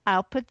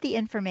 I'll put the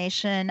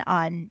information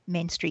on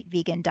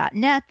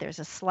mainstreetvegan.net. There's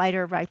a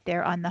slider right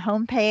there on the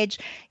homepage.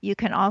 You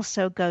can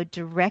also go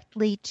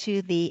directly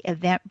to the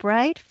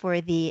Eventbrite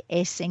for the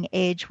Acing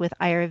Age with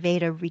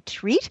Ayurveda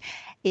retreat.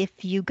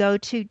 If you go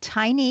to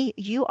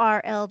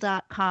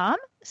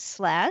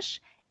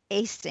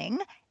tinyurl.com/Acing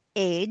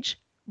Age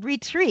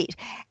retreat.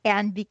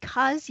 And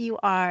because you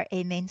are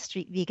a Main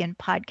Street Vegan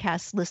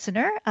podcast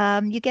listener,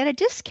 you get a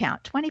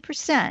discount,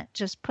 20%.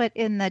 Just put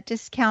in the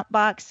discount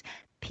box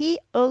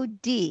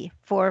POD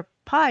for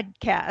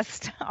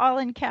podcast, all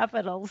in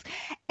capitals,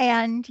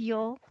 and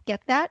you'll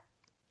get that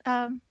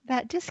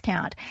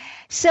discount.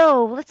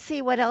 So let's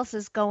see what else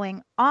is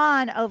going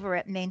on over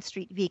at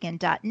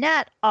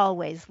mainstreetvegan.net.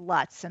 Always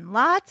lots and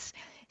lots.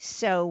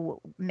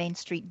 So Main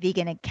Street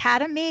Vegan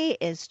Academy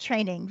is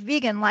training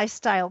vegan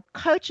lifestyle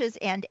coaches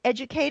and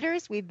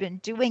educators. We've been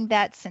doing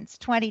that since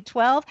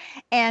 2012,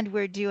 and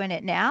we're doing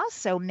it now.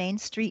 So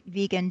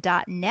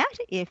mainstreetvegan.net,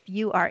 if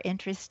you are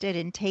interested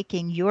in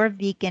taking your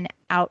vegan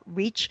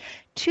outreach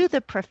to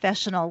the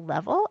professional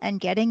level and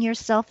getting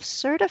yourself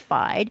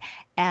certified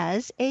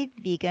as a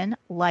vegan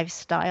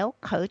lifestyle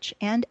coach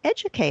and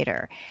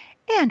educator.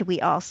 And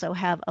we also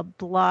have a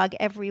blog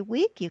every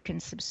week. You can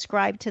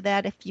subscribe to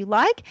that if you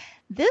like.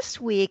 This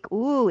week,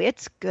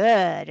 it's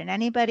good. And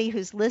anybody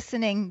who's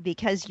listening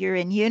because you're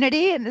in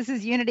Unity, and this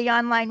is Unity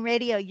Online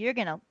Radio, you're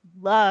going to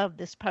love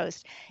this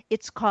post.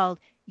 It's called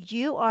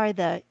You Are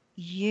the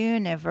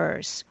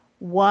Universe,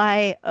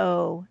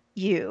 YOU,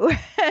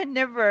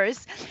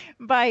 Universe,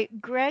 by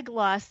Greg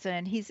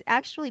Lawson. He's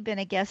actually been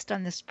a guest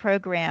on this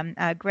program.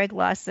 Greg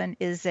Lawson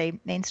is a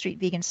Main Street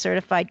Vegan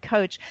certified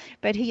coach,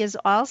 but he is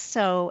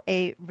also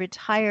a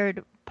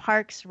retired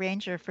parks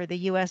ranger for the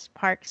U.S.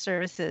 Park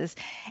Services,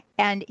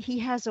 and he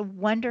has a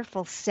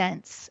wonderful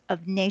sense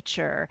of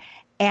nature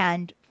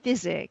and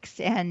physics,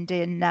 and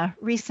in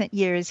recent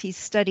years he's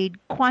studied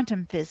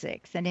quantum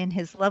physics, and in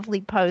his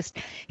lovely post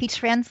he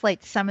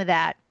translates some of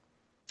that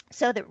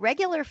so that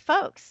regular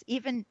folks,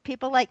 even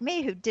people like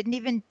me who didn't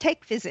even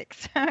take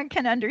physics,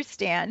 can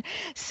understand.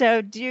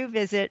 So do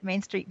visit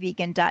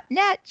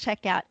mainstreetvegan.net,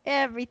 check out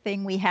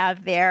everything we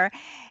have there.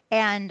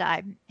 And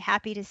I'm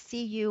happy to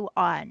see you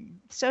on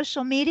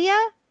social media,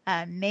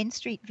 Main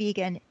Street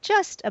Vegan,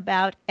 just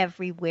about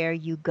everywhere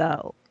you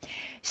go.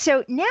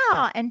 So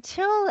now,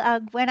 until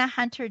Gwenna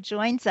Hunter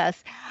joins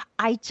us,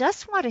 I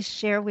just want to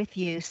share with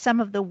you some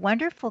of the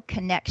wonderful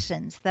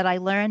connections that I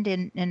learned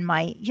in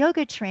my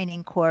yoga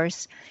training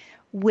course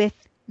with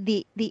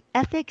the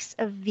ethics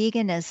of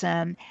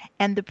veganism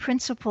and the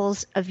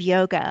principles of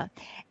yoga.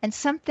 And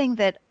something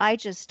that I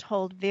just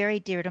hold very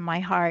dear to my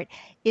heart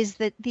is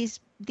that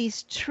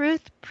these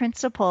truth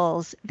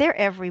principles, they're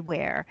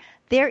everywhere.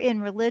 They're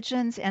in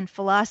religions and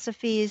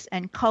philosophies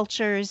and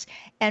cultures,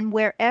 and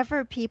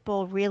wherever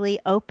people really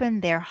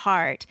open their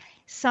heart,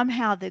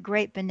 somehow the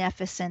great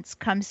beneficence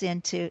comes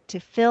in to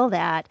fill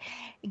that,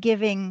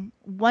 giving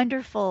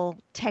wonderful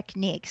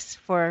techniques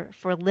for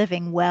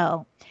living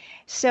well.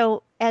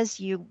 So as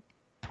you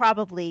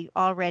probably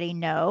already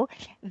know,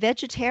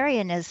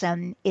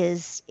 vegetarianism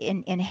is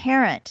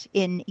inherent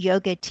in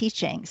yoga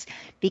teachings,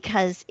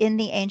 because in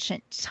the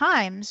ancient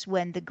times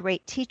when the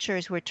great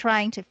teachers were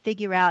trying to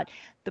figure out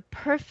the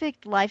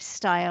perfect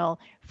lifestyle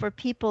for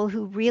people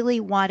who really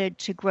wanted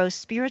to grow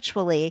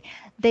spiritually,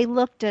 they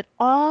looked at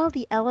all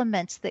the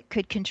elements that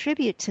could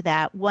contribute to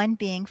that, one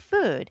being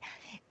food.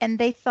 And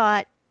they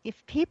thought,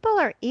 if people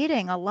are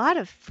eating a lot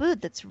of food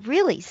that's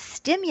really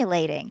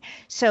stimulating,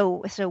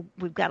 so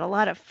we've got a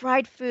lot of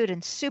fried food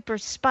and super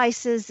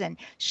spices and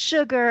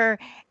sugar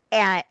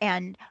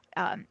and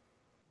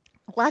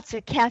lots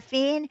of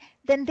caffeine,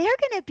 then they're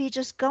going to be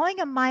just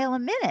going a mile a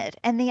minute.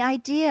 And the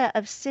idea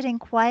of sitting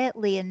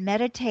quietly and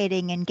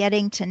meditating and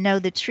getting to know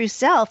the true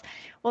self,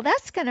 well,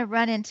 that's going to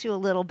run into a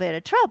little bit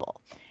of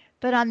trouble.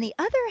 But on the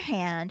other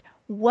hand,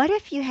 what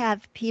if you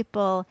have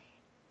people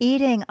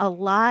eating a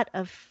lot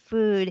of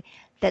food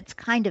that's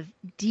kind of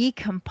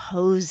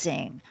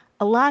decomposing,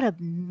 a lot of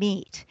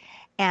meat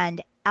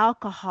and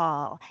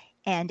alcohol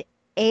and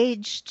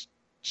aged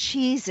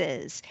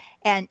cheeses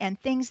and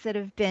things that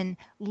have been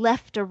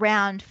left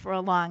around for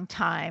a long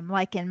time,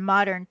 like in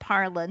modern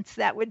parlance,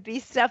 that would be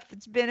stuff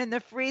that's been in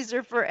the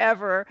freezer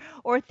forever,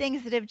 or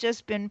things that have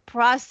just been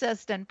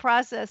processed and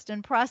processed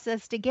and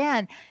processed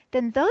again,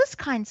 then those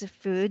kinds of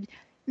food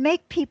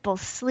make people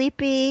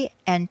sleepy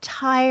and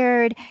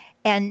tired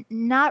and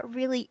not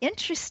really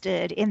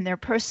interested in their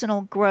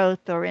personal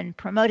growth or in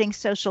promoting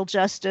social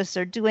justice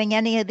or doing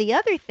any of the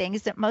other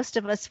things that most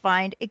of us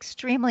find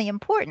extremely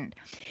important.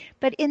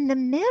 But in the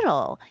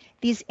middle,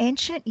 these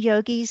ancient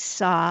yogis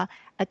saw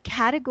a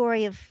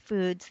category of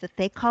foods that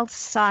they called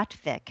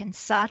sattvic, and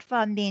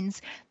sattva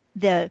means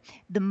the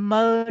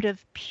mode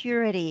of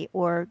purity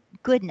or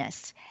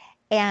goodness.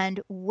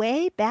 And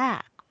way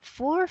back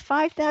 4 or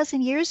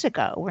 5,000 years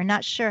ago, we're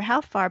not sure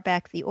how far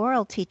back the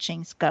oral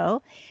teachings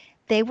go,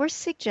 they were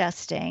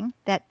suggesting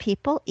that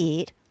people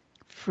eat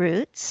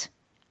fruits,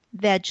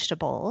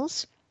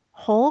 vegetables,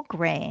 whole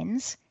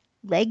grains,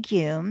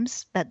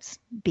 legumes, that's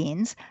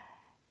beans,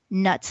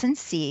 nuts and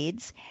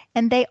seeds,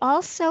 and they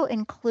also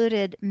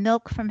included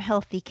milk from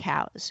healthy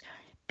cows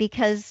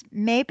because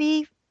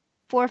maybe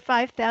 4 or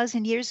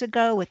 5,000 years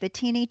ago with a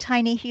teeny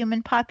tiny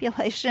human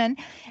population,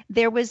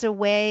 there was a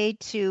way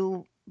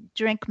to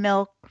drink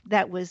milk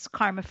that was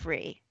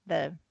karma-free.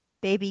 The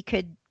baby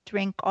could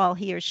drink all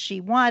he or she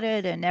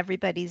wanted and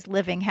everybody's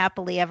living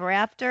happily ever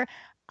after.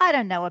 I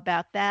don't know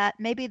about that.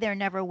 Maybe there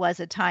never was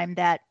a time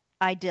that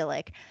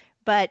idyllic,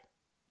 but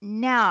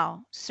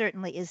now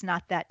certainly is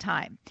not that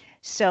time.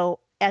 So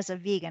as a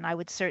vegan, I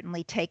would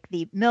certainly take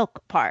the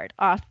milk part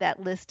off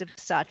that list of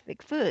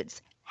sattvic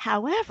foods.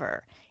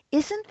 However,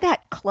 isn't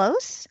that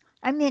close?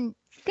 I mean,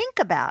 think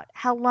about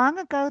how long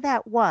ago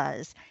that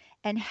was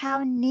and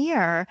how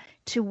near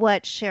to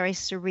what Sherry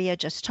Surya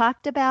just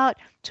talked about,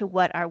 to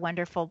what our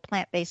wonderful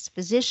plant-based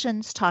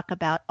physicians talk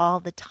about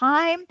all the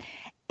time.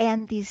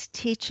 And these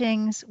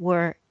teachings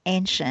were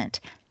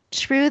ancient.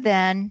 True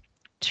then,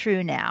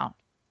 true now.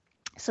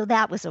 So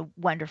that was a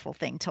wonderful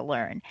thing to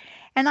learn.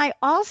 And I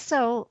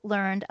also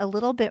learned a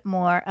little bit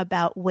more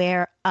about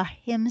where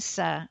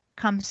ahimsa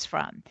comes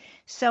from.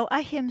 So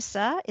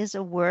ahimsa is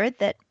a word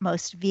that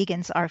most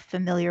vegans are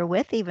familiar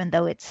with, even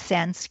though it's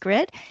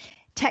Sanskrit.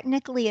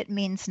 Technically, it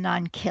means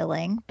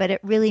non-killing, but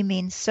it really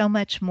means so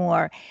much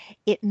more.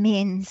 It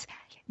means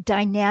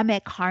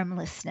dynamic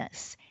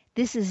harmlessness.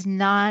 This is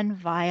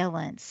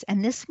non-violence,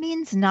 and this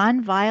means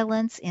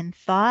non-violence in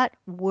thought,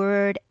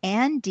 word,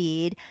 and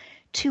deed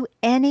to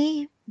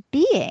any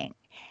being.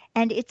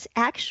 And it's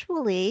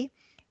actually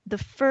the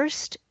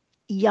first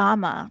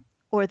yama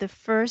or the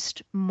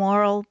first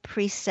moral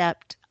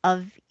precept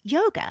of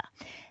yoga,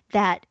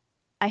 that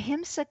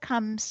ahimsa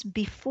comes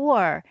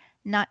before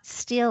not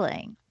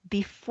stealing,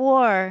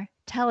 before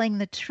telling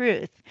the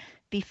truth,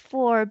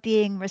 before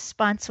being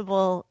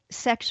responsible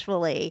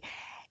sexually.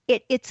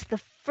 It's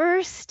the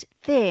first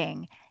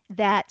thing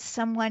that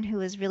someone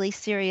who is really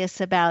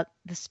serious about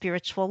the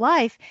spiritual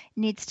life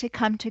needs to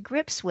come to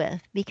grips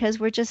with, because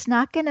we're just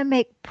not going to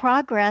make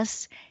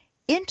progress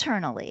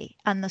internally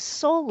on the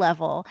soul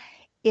level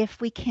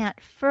if we can't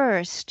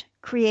first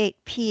create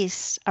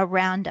peace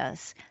around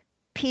us,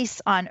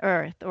 peace on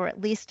earth, or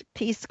at least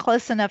peace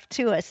close enough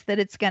to us that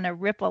it's going to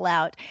ripple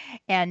out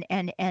and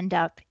end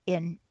up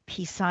in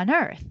peace on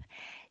earth.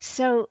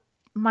 So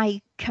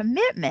my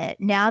commitment,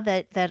 now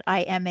that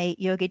I am a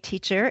yoga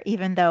teacher,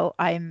 even though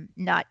I'm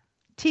not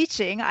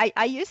teaching,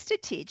 I used to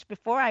teach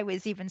before I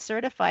was even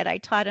certified. I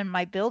taught in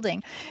my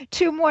building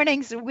 2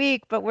 mornings a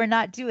week, but we're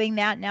not doing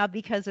that now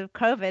because of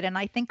COVID. And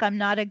I think I'm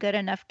not a good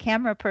enough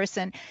camera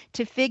person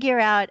to figure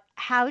out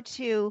how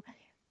to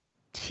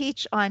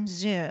teach on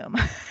Zoom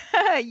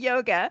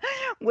yoga,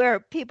 where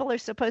people are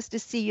supposed to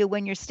see you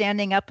when you're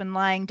standing up and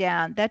lying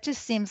down. That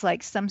just seems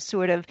like some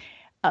sort of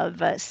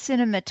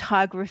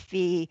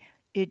cinematography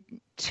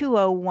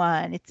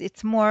 201.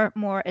 It's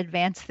more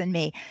advanced than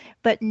me.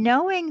 But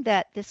knowing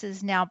that this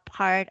is now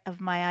part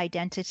of my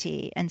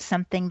identity and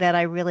something that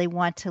I really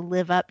want to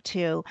live up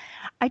to,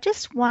 I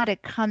just want to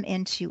come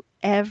into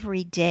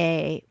every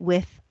day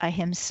with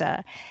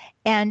ahimsa.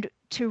 And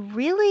to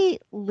really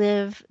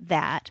live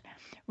that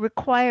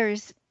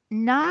requires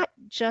not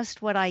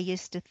just what I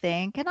used to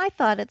think. And I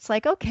thought it's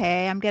like,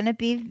 okay, I'm going to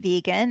be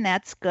vegan.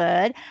 That's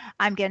good.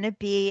 I'm going to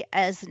be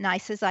as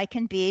nice as I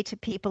can be to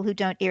people who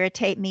don't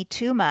irritate me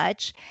too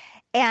much.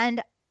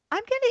 And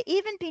I'm going to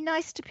even be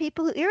nice to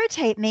people who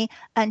irritate me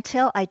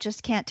until I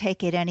just can't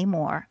take it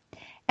anymore.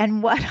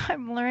 And what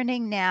I'm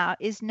learning now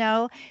is,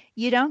 no,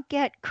 you don't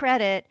get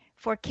credit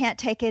for can't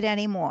take it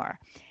anymore.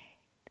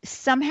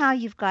 Somehow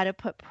you've got to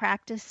put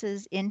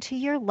practices into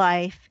your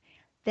life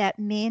that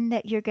mean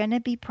that you're going to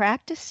be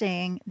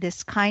practicing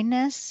this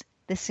kindness,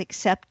 this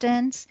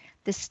acceptance,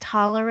 this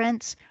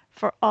tolerance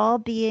for all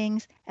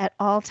beings at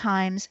all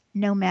times,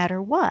 no matter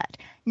what.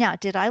 Now,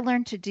 did I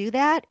learn to do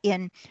that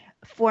in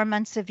 4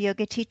 months of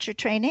yoga teacher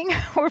training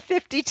or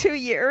 52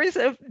 years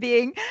of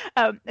being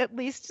at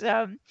least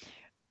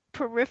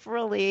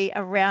peripherally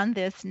around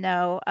this?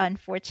 No,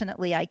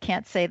 unfortunately, I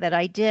can't say that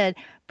I did.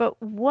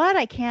 But what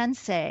I can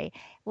say,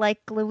 like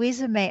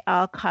Louisa May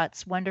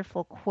Alcott's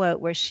wonderful quote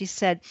where she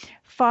said,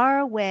 far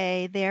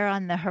away there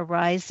on the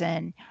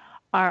horizon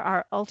are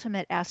our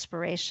ultimate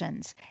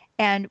aspirations.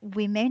 And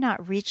we may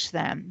not reach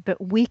them, but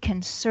we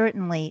can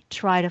certainly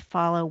try to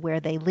follow where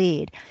they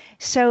lead.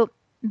 So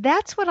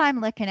that's what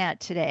I'm looking at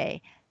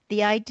today.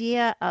 The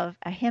idea of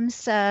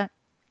ahimsa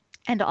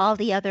and all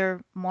the other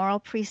moral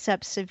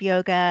precepts of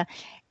yoga.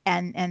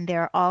 And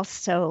they're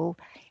also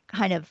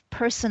kind of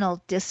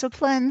personal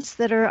disciplines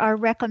that are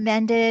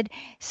recommended.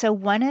 So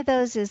one of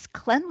those is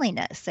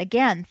cleanliness.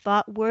 Again,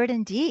 thought, word,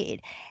 and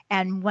deed.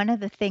 And one of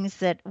the things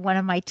that one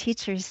of my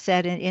teachers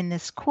said in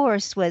this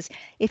course was,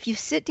 if you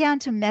sit down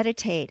to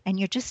meditate and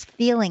you're just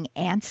feeling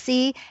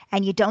antsy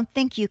and you don't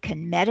think you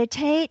can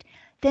meditate,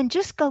 then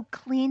just go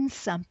clean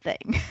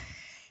something.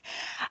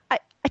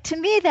 To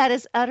me, that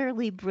is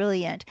utterly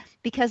brilliant,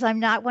 because I'm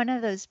not one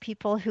of those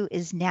people who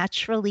is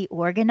naturally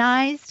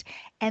organized.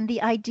 And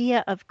the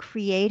idea of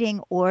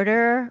creating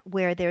order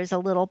where there's a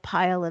little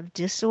pile of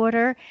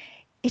disorder,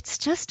 it's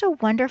just a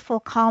wonderful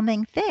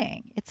calming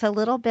thing. It's a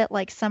little bit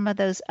like some of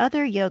those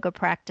other yoga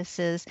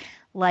practices,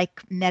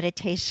 like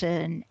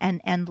meditation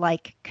and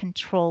like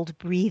controlled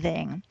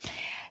breathing.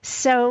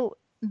 So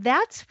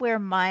that's where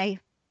my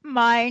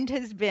mind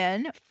has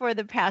been for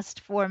the past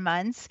 4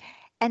 months.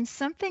 And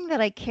something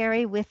that I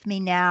carry with me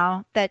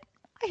now that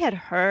I had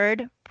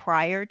heard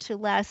prior to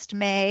last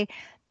May,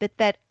 but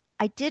that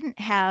I didn't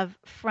have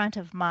front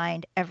of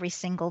mind every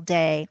single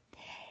day,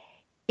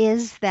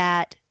 is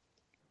that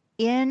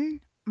in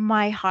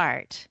my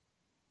heart,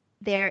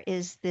 there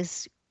is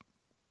this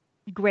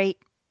great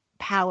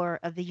power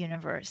of the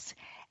universe.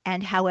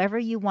 And however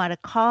you want to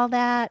call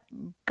that,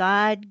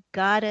 God,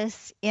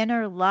 goddess,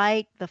 inner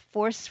light, the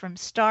force from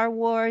Star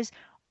Wars,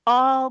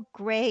 all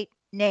great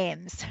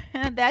names.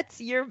 That's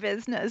your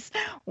business,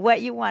 what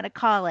you want to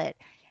call it.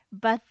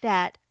 But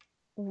that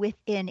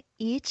within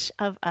each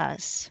of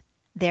us,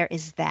 there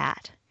is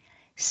that.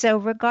 So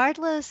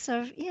regardless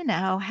of,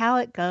 how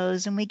it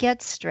goes, and we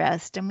get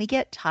stressed and we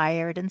get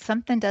tired and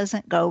something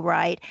doesn't go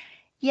right,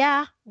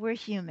 yeah, we're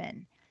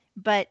human.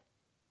 But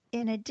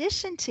in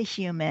addition to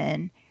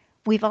human,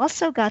 we've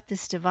also got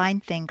this divine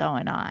thing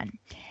going on.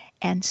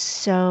 And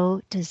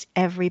so does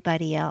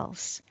everybody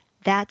else.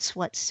 That's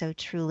what's so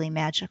truly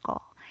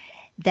magical.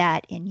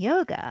 That in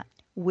yoga,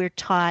 we're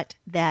taught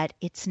that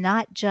it's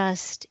not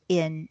just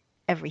in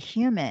every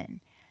human,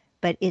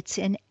 but it's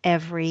in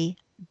every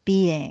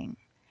being.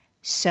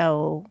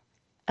 So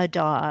a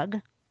dog,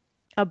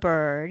 a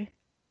bird,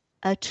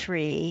 a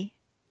tree,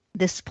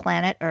 this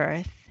planet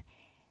Earth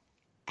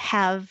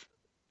have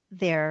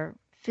their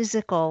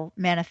physical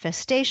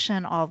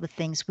manifestation, all the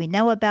things we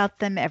know about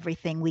them,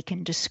 everything we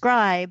can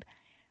describe.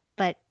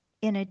 But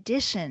in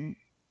addition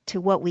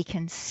to what we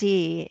can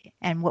see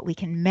and what we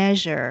can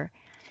measure,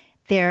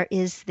 there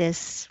is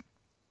this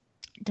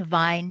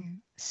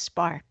divine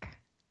spark.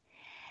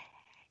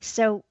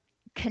 So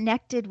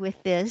connected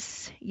with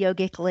this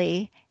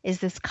yogically is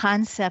this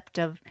concept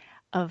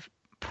of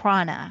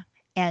prana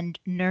and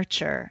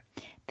nurture.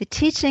 The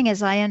teaching,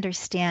 as I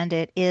understand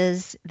it,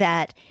 is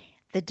that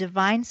the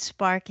divine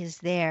spark is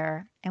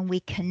there and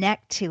we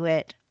connect to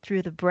it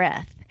through the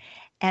breath.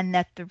 And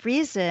that the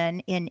reason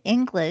in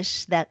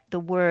English that the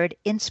word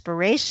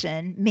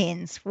inspiration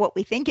means what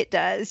we think it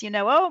does,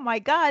 oh my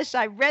gosh,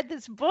 I read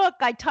this book,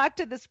 I talked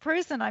to this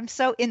person, I'm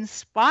so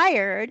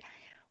inspired.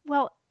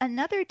 Well,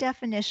 another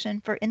definition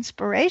for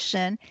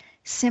inspiration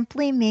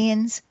simply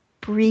means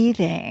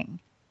breathing.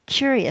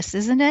 Curious,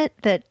 isn't it,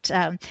 that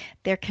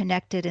they're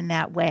connected in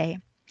that way?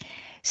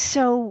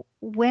 So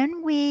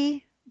when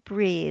we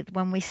breathe,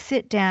 when we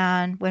sit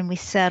down, when we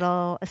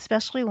settle,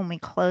 especially when we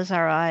close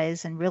our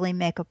eyes and really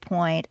make a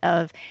point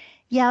of,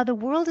 yeah, the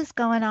world is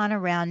going on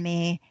around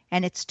me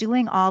and it's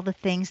doing all the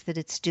things that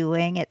it's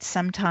doing. It's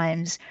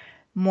sometimes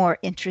more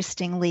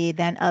interestingly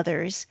than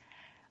others,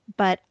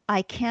 but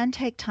I can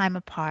take time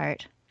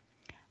apart.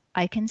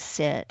 I can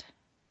sit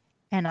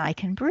and I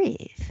can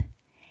breathe.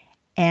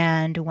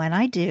 And when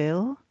I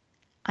do,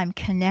 I'm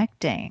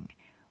connecting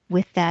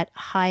with that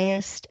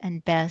highest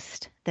and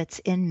best that's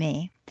in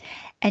me.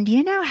 And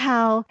you know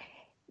how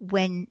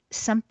when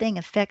something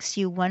affects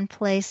you one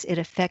place, it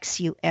affects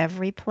you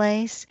every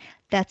place?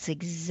 That's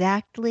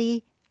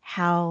exactly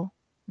how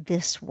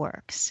this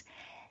works.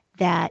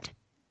 That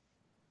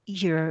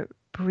you're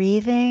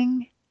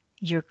breathing,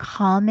 you're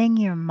calming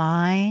your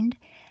mind.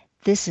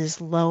 This is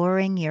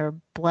lowering your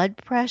blood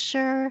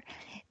pressure.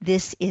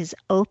 This is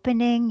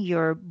opening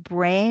your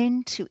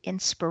brain to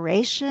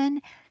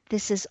inspiration.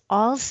 This is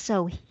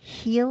also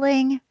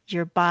healing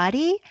your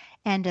body.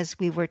 And as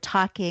we were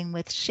talking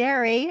with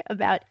Sherry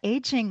about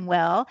aging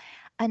well,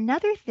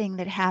 another thing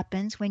that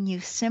happens when you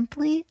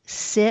simply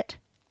sit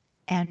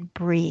and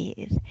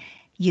breathe.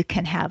 You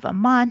can have a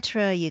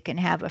mantra, you can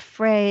have a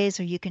phrase,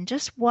 or you can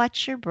just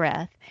watch your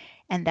breath,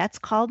 and that's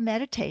called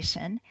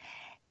meditation.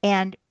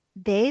 And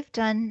they've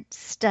done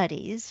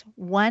studies.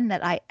 One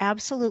that I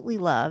absolutely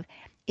love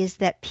is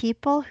that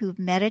people who've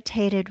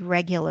meditated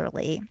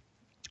regularly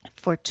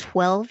for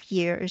 5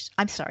 years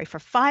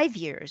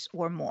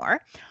or more,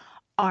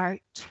 are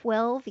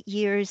 12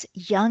 years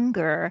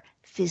younger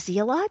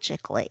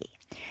physiologically.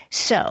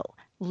 So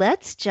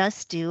let's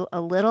just do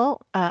a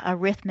little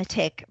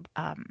arithmetic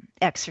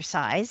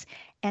exercise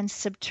and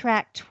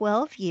subtract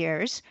 12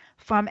 years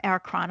from our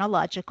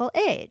chronological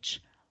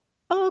age.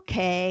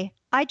 Okay,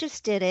 I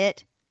just did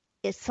it.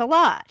 It's a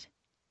lot.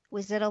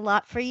 Was it a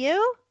lot for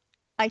you?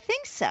 I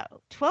think so.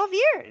 12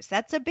 years,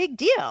 that's a big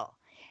deal.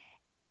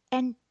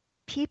 And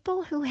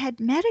people who had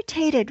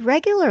meditated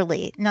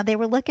regularly. Now, they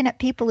were looking at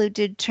people who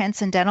did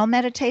transcendental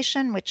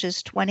meditation, which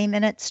is 20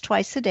 minutes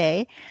twice a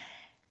day.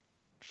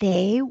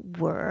 They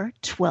were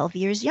 12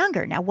 years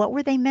younger. Now, what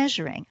were they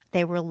measuring?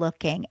 They were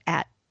looking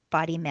at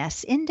body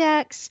mass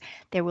index.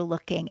 They were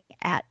looking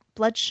at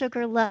blood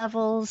sugar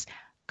levels,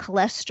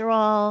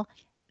 cholesterol,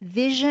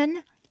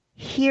 vision,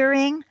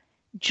 hearing,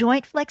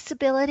 joint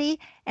flexibility,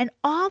 and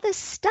all this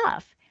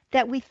stuff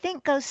that we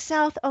think goes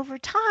south over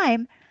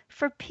time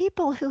for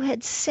people who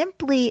had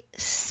simply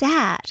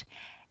sat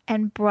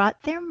and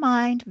brought their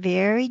mind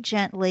very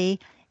gently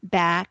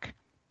back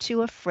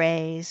to a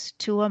phrase,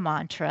 to a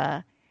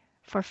mantra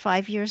for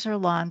 5 years or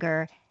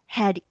longer,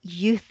 had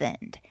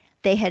youthened.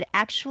 They had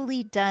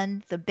actually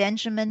done the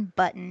Benjamin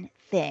Button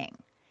thing.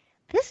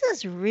 This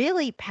is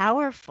really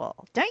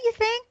powerful, don't you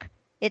think?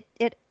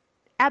 It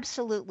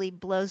absolutely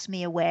blows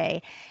me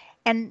away.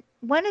 And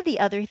one of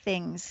the other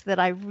things that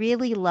I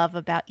really love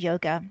about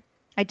yoga,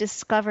 I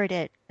discovered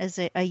it as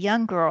a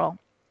young girl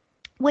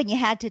when you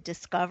had to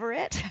discover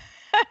it.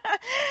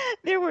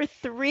 There were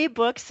 3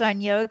 books on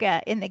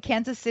yoga in the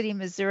Kansas City,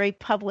 Missouri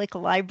Public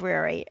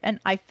Library, and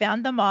I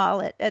found them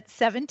all at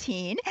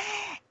 17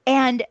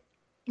 and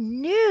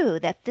knew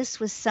that this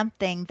was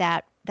something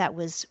that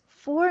was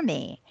for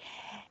me.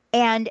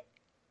 And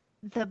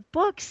the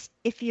books,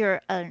 if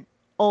you're an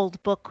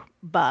old book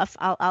buff,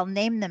 I'll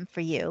name them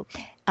for you.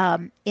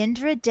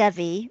 Indra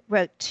Devi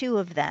wrote 2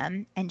 of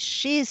them, and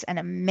she's an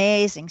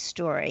amazing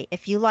story.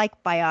 If you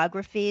like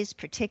biographies,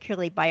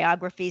 particularly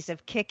biographies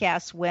of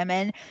kick-ass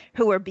women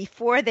who were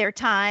before their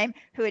time,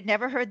 who had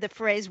never heard the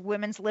phrase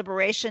women's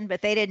liberation,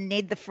 but they didn't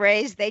need the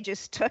phrase, they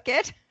just took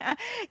it.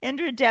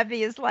 Indra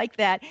Devi is like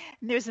that.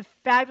 And there's a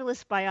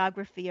fabulous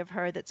biography of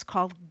her that's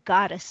called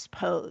Goddess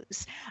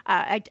Pose.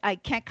 I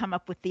can't come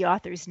up with the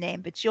author's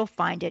name, but you'll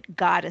find it,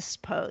 Goddess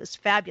Pose.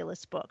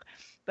 Fabulous book.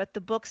 But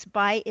the books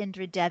by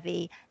Indra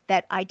Devi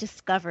that I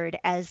discovered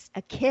as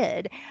a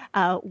kid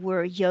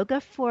were Yoga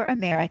for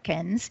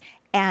Americans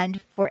and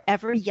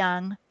Forever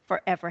Young,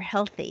 Forever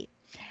Healthy.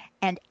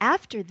 And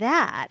after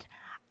that,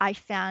 I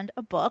found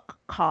a book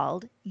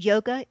called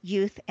Yoga,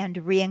 Youth, and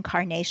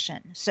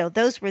Reincarnation. So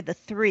those were the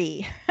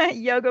 3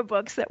 yoga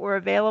books that were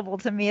available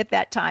to me at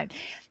that time.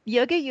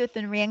 Yoga, Youth,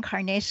 and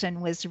Reincarnation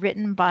was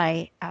written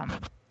by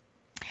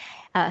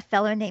a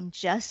fellow named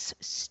Jess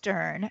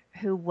Stern,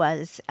 who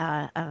was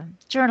a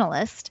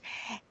journalist,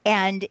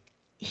 and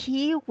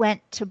he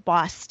went to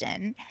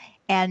Boston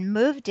and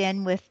moved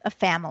in with a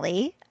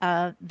family,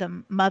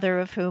 the mother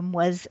of whom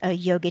was a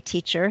yoga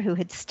teacher who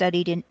had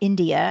studied in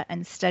India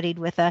and studied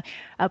with a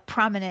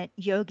prominent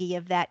yogi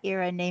of that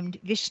era named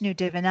Vishnu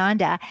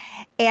Devananda.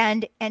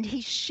 And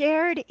he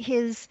shared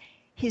his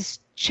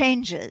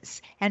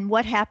changes and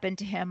what happened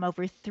to him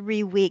over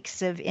 3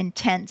 weeks of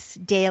intense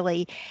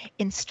daily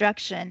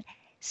instruction.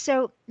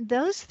 So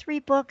those 3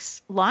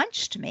 books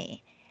launched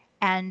me,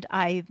 and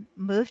I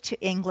moved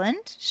to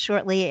England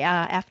shortly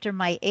after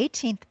my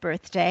 18th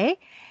birthday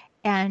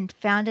and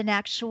found an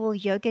actual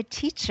yoga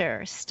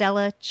teacher,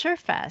 Stella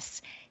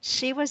Cherfas.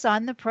 She was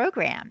on the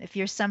program. If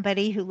you're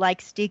somebody who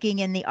likes digging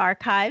in the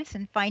archives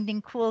and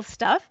finding cool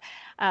stuff,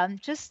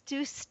 just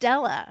do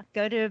Stella.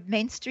 Go to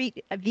Main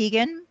Street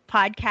Vegan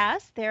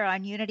podcast. They're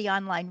on Unity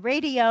Online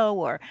Radio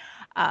or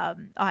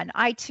on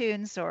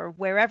iTunes or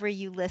wherever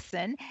you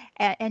listen,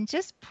 and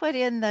just put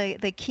in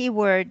the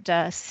keyword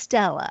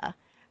Stella.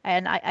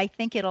 And I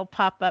think it'll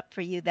pop up for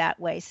you that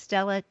way.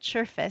 Stella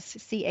Cherfas,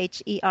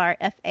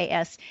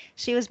 Cherfas.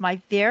 She was my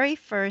very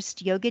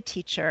first yoga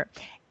teacher.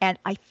 And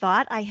I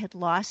thought I had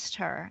lost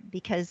her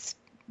because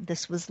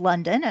this was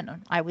London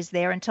and I was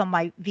there until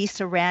my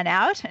visa ran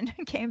out and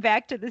came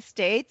back to the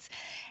States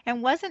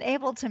and wasn't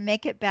able to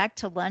make it back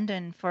to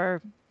London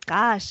for,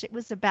 it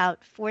was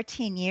about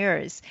 14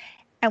 years.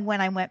 And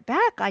when I went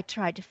back, I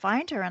tried to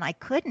find her and I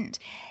couldn't.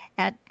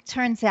 And it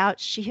turns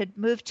out she had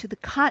moved to the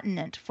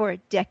continent for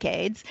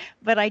decades,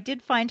 but I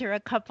did find her a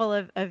couple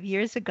of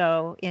years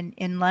ago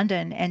in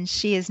London, and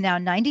she is now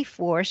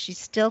 94. She's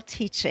still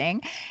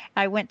teaching.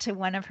 I went to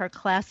one of her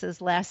classes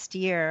last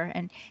year,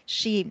 and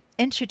she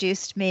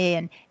introduced me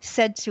and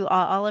said to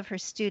all of her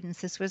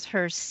students, this was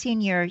her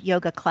senior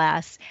yoga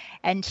class,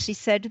 and she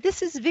said,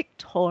 "This is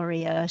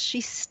Victoria.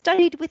 She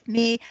studied with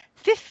me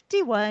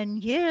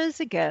 51 years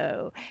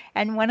ago."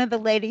 And one of the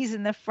ladies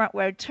in the front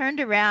row turned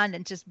around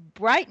and just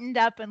brightened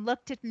up and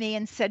looked at me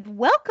and said,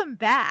 "Welcome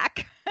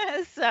back."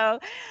 So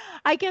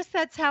I guess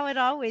that's how it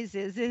always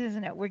is,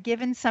 isn't it? We're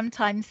given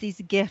sometimes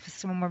these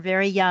gifts when we're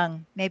very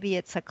young. Maybe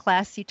it's a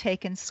class you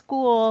take in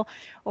school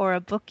or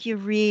a book you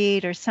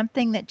read or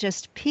something that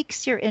just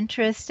piques your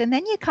interest, and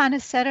then you kind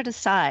of set it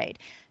aside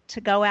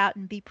to go out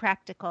and be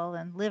practical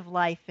and live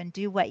life and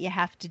do what you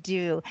have to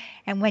do.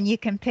 And when you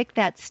can pick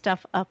that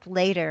stuff up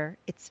later,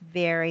 it's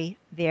very,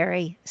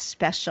 very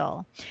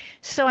special.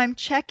 So I'm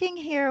checking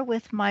here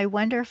with my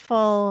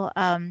wonderful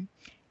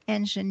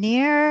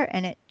engineer,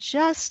 and it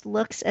just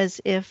looks as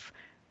if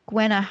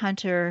Gwenna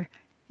Hunter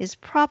is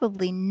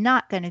probably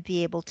not going to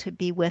be able to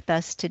be with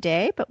us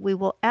today, but we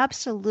will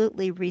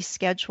absolutely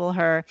reschedule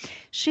her.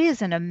 She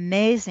is an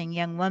amazing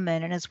young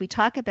woman. And as we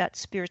talk about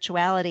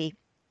spirituality,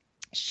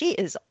 she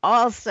is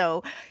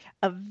also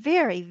a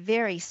very,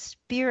 very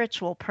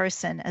spiritual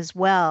person as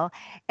well.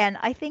 And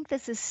I think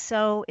this is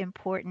so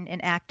important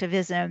in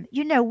activism.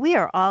 You know, we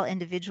are all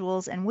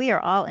individuals and we are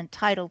all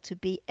entitled to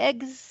be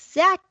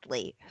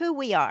exactly who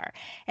we are.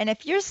 And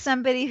if you're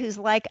somebody who's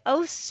like,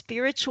 oh,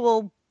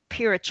 spiritual,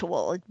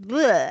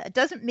 it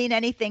doesn't mean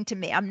anything to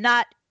me. I'm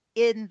not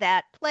in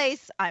that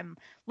place. I'm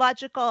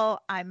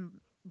logical. I'm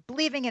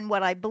believing in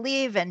what I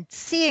believe and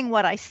seeing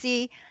what I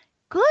see.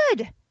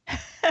 Good.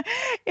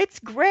 It's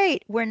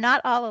great. We're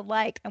not all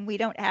alike and we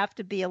don't have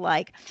to be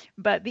alike.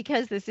 But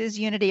because this is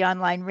Unity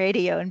Online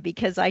Radio and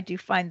because I do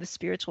find the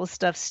spiritual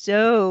stuff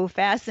so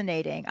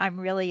fascinating, I'm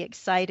really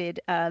excited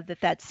that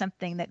that's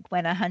something that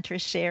Gwenna Hunter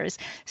shares.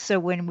 So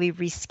when we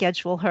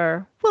reschedule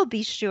her, we'll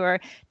be sure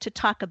to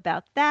talk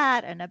about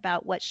that and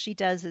about what she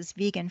does as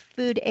vegan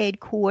food aid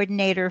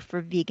coordinator for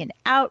vegan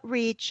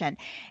outreach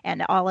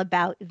and all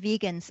about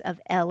Vegans of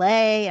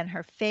LA and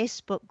her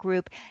Facebook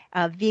group,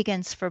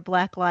 Vegans for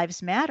Black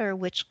Lives Matter,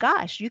 which,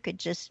 gosh, you could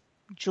just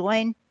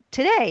join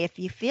today if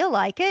you feel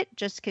like it.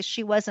 Just because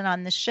she wasn't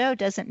on the show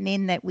doesn't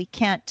mean that we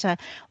can't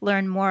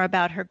learn more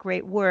about her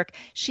great work.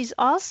 She's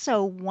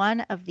also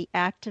one of the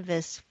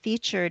activists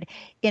featured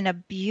in a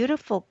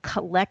beautiful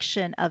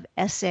collection of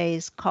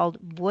essays called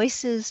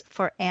Voices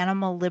for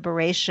Animal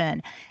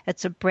Liberation.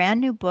 It's a brand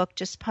new book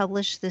just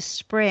published this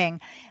spring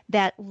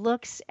that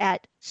looks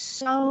at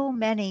so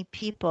many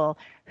people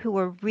who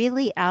are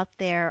really out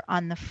there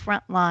on the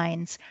front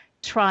lines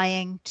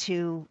trying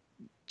to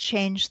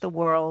change the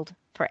world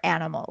for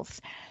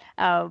animals.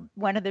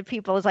 One of the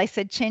people, as I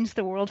said, change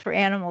the world for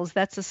animals.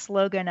 That's a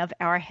slogan of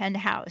Our Hen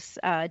House.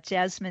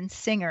 Jasmine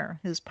Singer,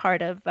 who's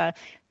part of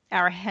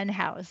Our Hen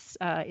House,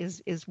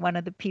 is one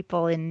of the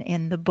people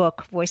in the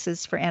book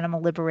Voices for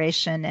Animal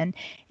Liberation. And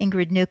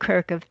Ingrid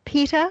Newkirk of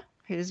PETA,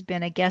 who's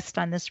been a guest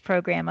on this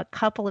program a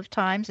couple of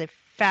times, a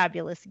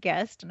fabulous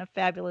guest and a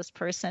fabulous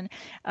person,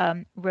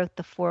 wrote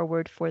the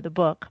foreword for the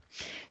book.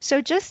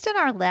 So just in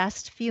our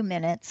last few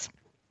minutes,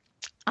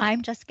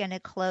 I'm just going to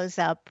close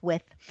up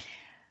with,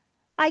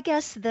 I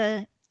guess,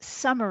 the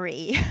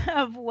summary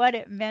of what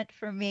it meant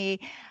for me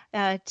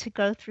to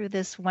go through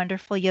this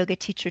wonderful yoga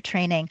teacher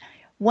training.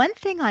 One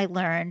thing I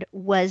learned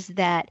was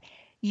that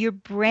your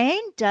brain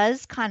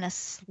does kind of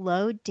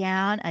slow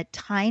down a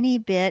tiny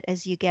bit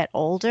as you get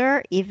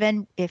older,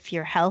 even if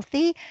you're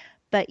healthy,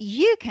 but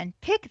you can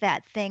pick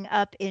that thing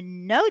up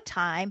in no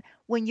time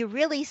when you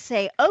really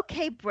say,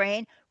 okay,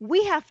 brain,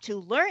 we have to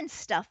learn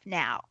stuff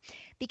now.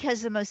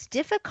 Because the most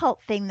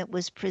difficult thing that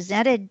was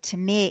presented to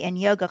me in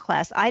yoga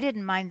class, I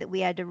didn't mind that we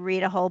had to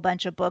read a whole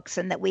bunch of books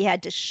and that we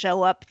had to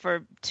show up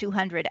for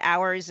 200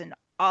 hours and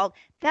all.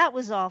 That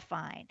was all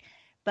fine.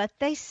 But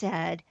they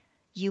said,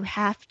 you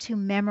have to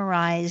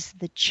memorize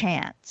the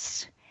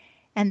chants.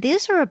 And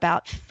these are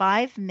about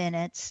 5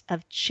 minutes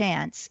of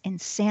chants in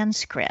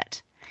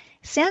Sanskrit.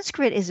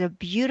 Sanskrit is a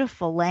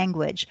beautiful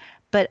language,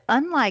 but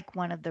unlike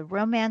one of the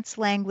Romance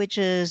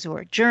languages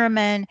or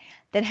German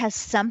that has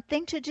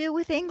something to do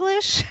with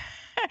English,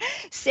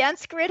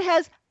 Sanskrit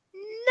has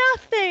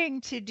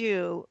nothing to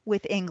do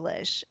with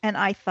English. And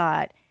I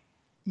thought,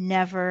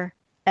 never,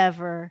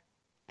 ever,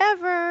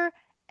 ever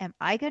am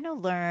I going to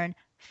learn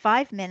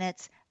 5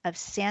 minutes of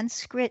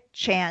Sanskrit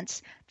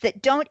chants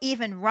that don't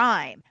even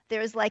rhyme.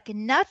 There's like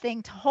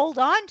nothing to hold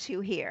on to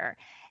here.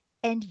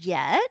 And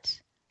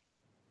yet,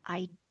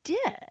 I did.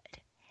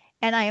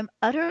 And I am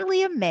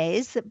utterly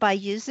amazed that by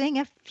using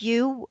a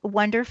few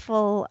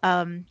wonderful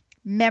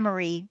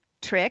memory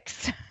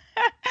tricks,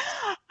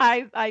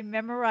 I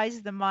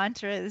memorized the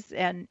mantras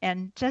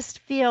and just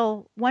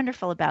feel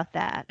wonderful about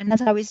that. And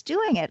as I was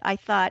doing it, I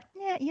thought,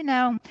 yeah, you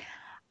know,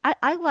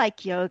 I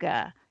like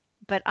yoga,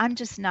 but I'm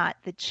just not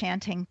the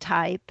chanting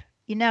type.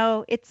 You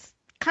know, it's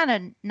kind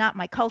of not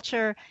my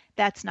culture.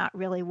 That's not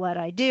really what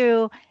I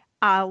do.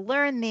 I'll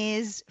learn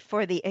these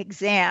for the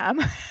exam,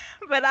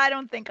 but I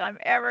don't think I'm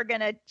ever going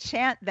to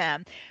chant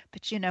them.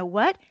 But you know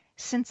what?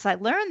 Since I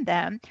learned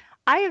them,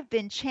 I have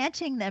been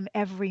chanting them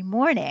every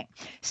morning.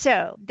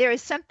 So there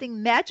is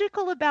something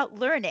magical about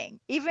learning.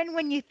 Even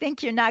when you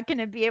think you're not going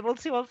to be able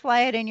to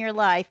apply it in your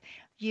life,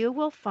 you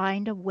will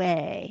find a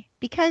way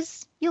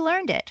because you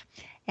learned it.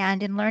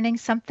 And in learning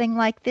something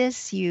like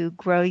this, you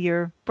grow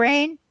your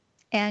brain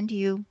and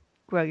you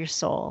grow your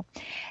soul.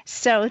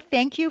 So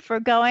thank you for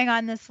going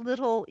on this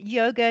little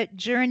yoga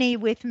journey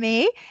with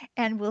me,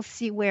 and we'll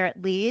see where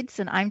it leads.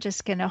 And I'm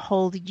just going to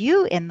hold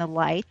you in the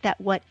light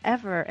that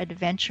whatever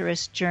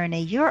adventurous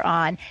journey you're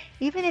on,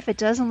 even if it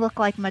doesn't look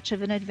like much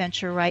of an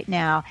adventure right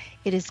now,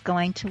 it is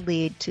going to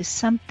lead to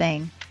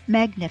something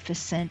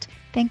magnificent.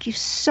 Thank you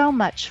so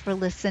much for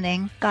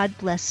listening. God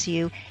bless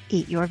you.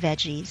 Eat your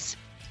veggies.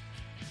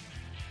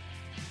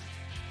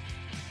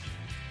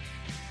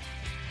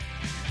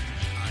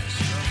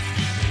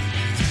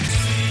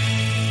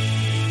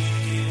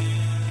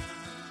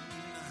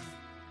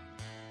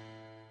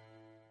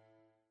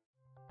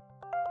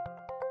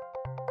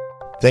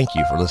 Thank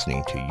you for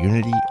listening to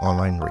Unity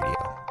Online Radio,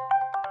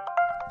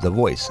 the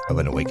voice of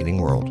an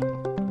awakening world.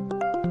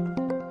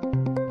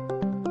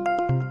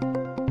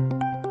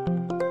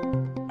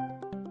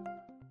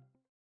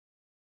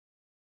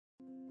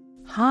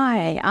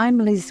 Hi, I'm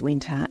Liz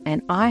Winter,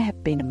 and I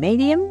have been a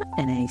medium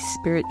and a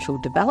spiritual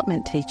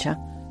development teacher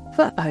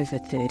for over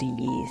 30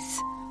 years.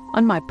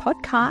 On my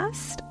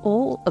podcast,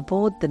 All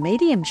Aboard the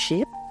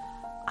Mediumship,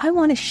 I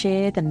want to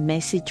share the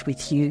message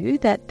with you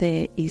that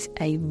there is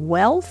a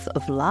wealth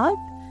of love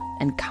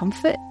and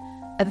comfort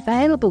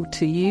available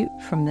to you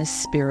from the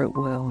spirit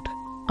world.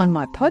 On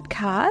my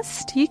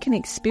podcast, you can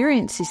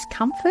experience this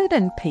comfort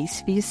and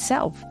peace for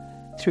yourself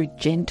through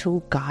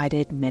gentle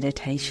guided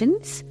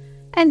meditations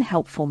and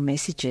helpful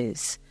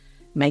messages.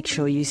 Make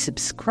sure you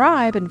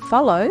subscribe and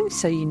follow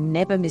so you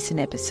never miss an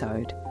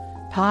episode.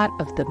 Part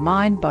of the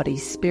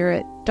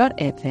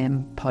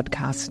mindbodyspirit.fm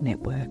podcast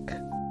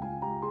network.